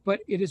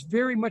 But it is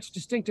very much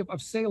distinctive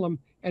of Salem,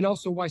 and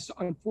also why,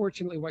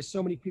 unfortunately, why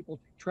so many people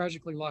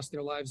tragically lost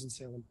their lives in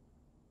Salem.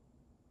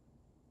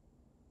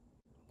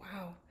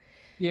 Wow.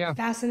 Yeah.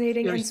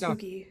 Fascinating and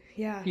spooky.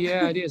 Yeah.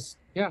 Yeah, it is.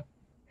 Yeah.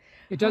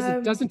 It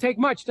doesn't take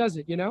much, does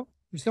it?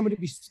 For someone to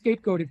be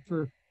scapegoated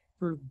for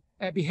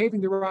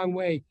behaving the wrong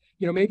way.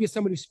 Maybe it's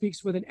someone who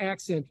speaks with an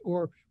accent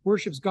or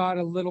worships God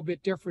a little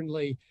bit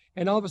differently.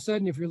 And all of a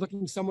sudden, if you're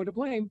looking for someone to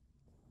blame,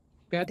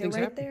 bad things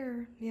happen.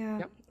 There. Yeah.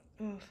 Yep.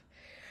 Ugh.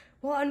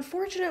 Well,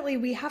 unfortunately,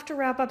 we have to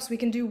wrap up so we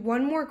can do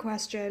one more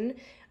question.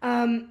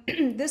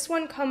 This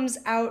one comes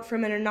out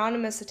from an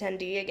anonymous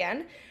attendee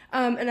again,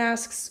 and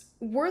asks,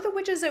 were the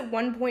witches at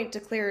one point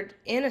declared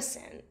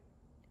innocent,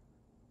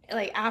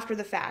 like after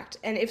the fact?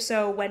 And if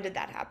so, when did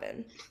that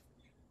happen?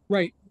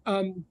 Right.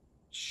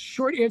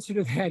 Short answer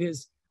to that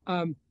is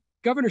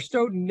Governor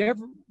Stoughton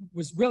never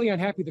was really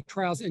unhappy with the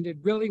trials, and it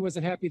really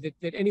wasn't happy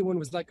that anyone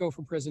was let go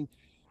from prison.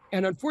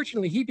 And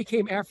unfortunately, he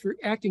became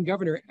acting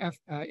governor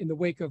in the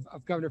wake of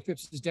Governor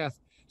Phipps's death.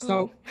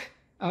 So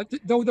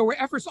though there were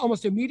efforts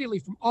almost immediately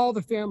from all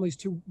the families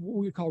to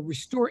what we call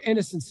restore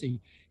innocency,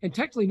 and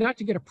technically not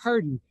to get a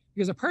pardon,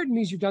 because a pardon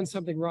means you've done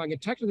something wrong.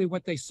 And technically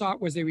what they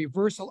sought was a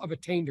reversal of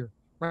attainder,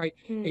 right?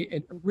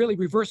 A really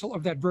reversal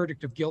of that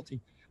verdict of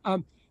guilty.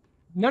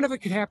 None of it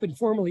could happen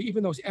formally,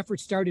 even those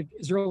efforts started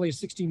as early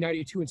as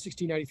 1692 and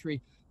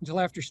 1693 until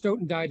after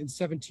Stoughton died in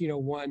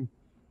 1701.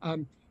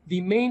 The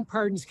main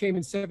pardons came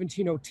in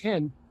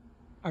 1710,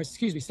 and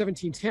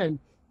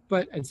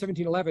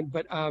 1711.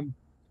 But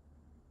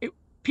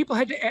people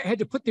had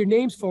to put their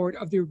names forward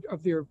of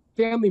their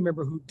family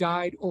member who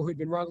died or who had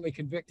been wrongly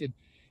convicted,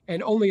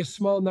 and only a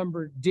small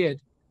number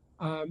did.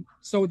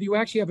 So you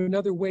actually have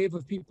another wave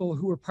of people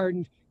who were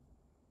pardoned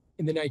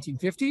in the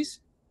 1950s.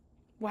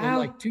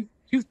 Wow.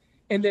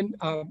 And then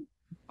a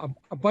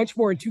bunch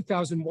more in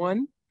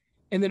 2001.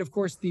 And then, of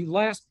course, the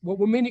last, what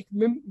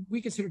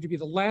we consider to be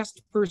the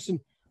last person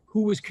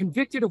who was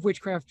convicted of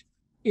witchcraft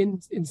in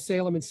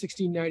Salem in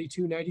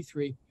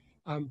 1692-93.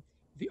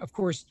 Of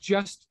course,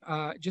 just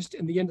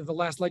in the end of the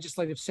last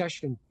legislative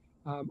session,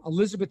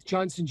 Elizabeth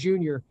Johnson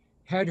Jr.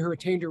 had her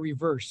attainder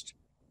reversed.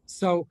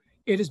 So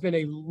it has been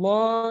a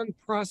long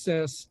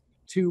process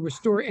to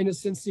restore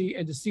innocency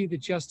and to see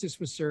that justice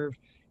was served.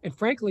 And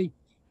frankly,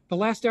 the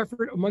last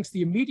effort amongst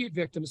the immediate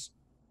victims,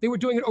 they were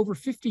doing it over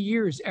 50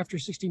 years after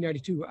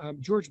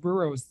 1692. George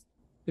Burroughs,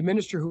 the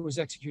minister who was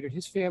executed,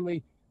 his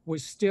family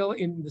was still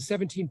in the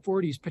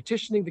 1740s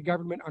petitioning the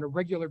government on a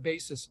regular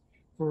basis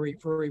for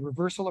a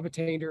reversal of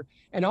attainder,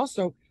 and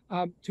also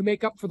to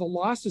make up for the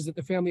losses that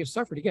the family have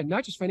suffered. Again,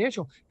 not just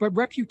financial, but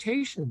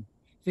reputation.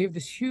 They have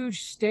this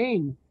huge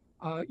stain,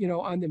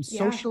 on them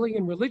socially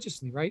and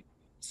religiously, right?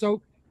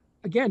 So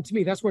again, to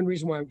me, that's one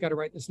reason why I've got to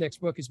write this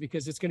next book, is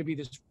because it's going to be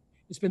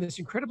it's been this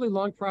incredibly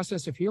long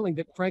process of healing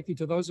that, frankly,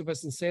 to those of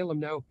us in Salem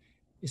now,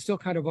 is still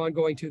kind of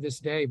ongoing to this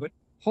day. But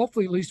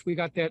hopefully, at least we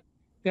got that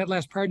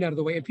last pardon out of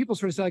the way. And people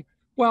sort of say, like,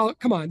 well,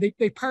 come on,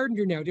 they pardoned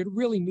her now. Did it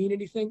really mean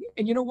anything?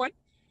 And you know what?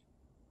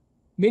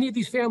 Many of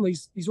these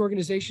families, these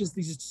organizations,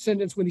 these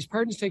descendants, when these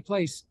pardons take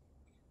place,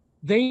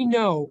 they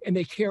know and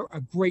they care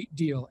a great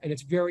deal. And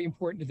it's very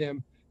important to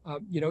them,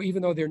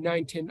 even though they're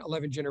 9, 10,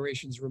 11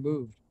 generations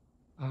removed,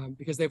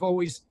 because they've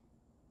always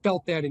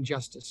felt that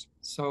injustice.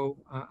 So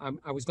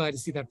I was glad to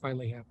see that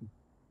finally happen.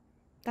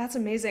 That's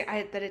amazing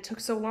that it took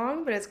so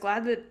long, but it's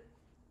good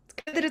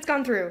that it's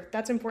gone through.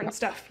 That's important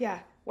stuff. Yeah.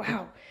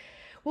 Wow.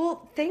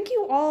 Well, thank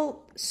you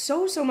all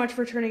so much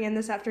for tuning in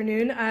this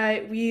afternoon.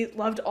 We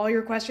loved all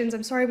your questions.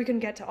 I'm sorry we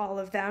couldn't get to all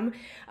of them.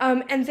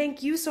 And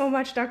thank you so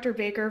much, Dr.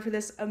 Baker, for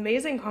this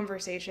amazing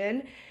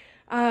conversation.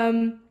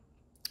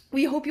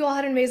 We hope you all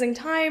had an amazing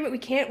time. We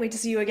can't wait to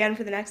see you again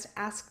for the next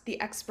Ask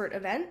the Expert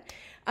event.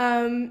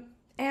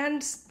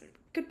 And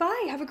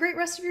goodbye. Have a great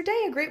rest of your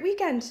day, a great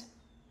weekend.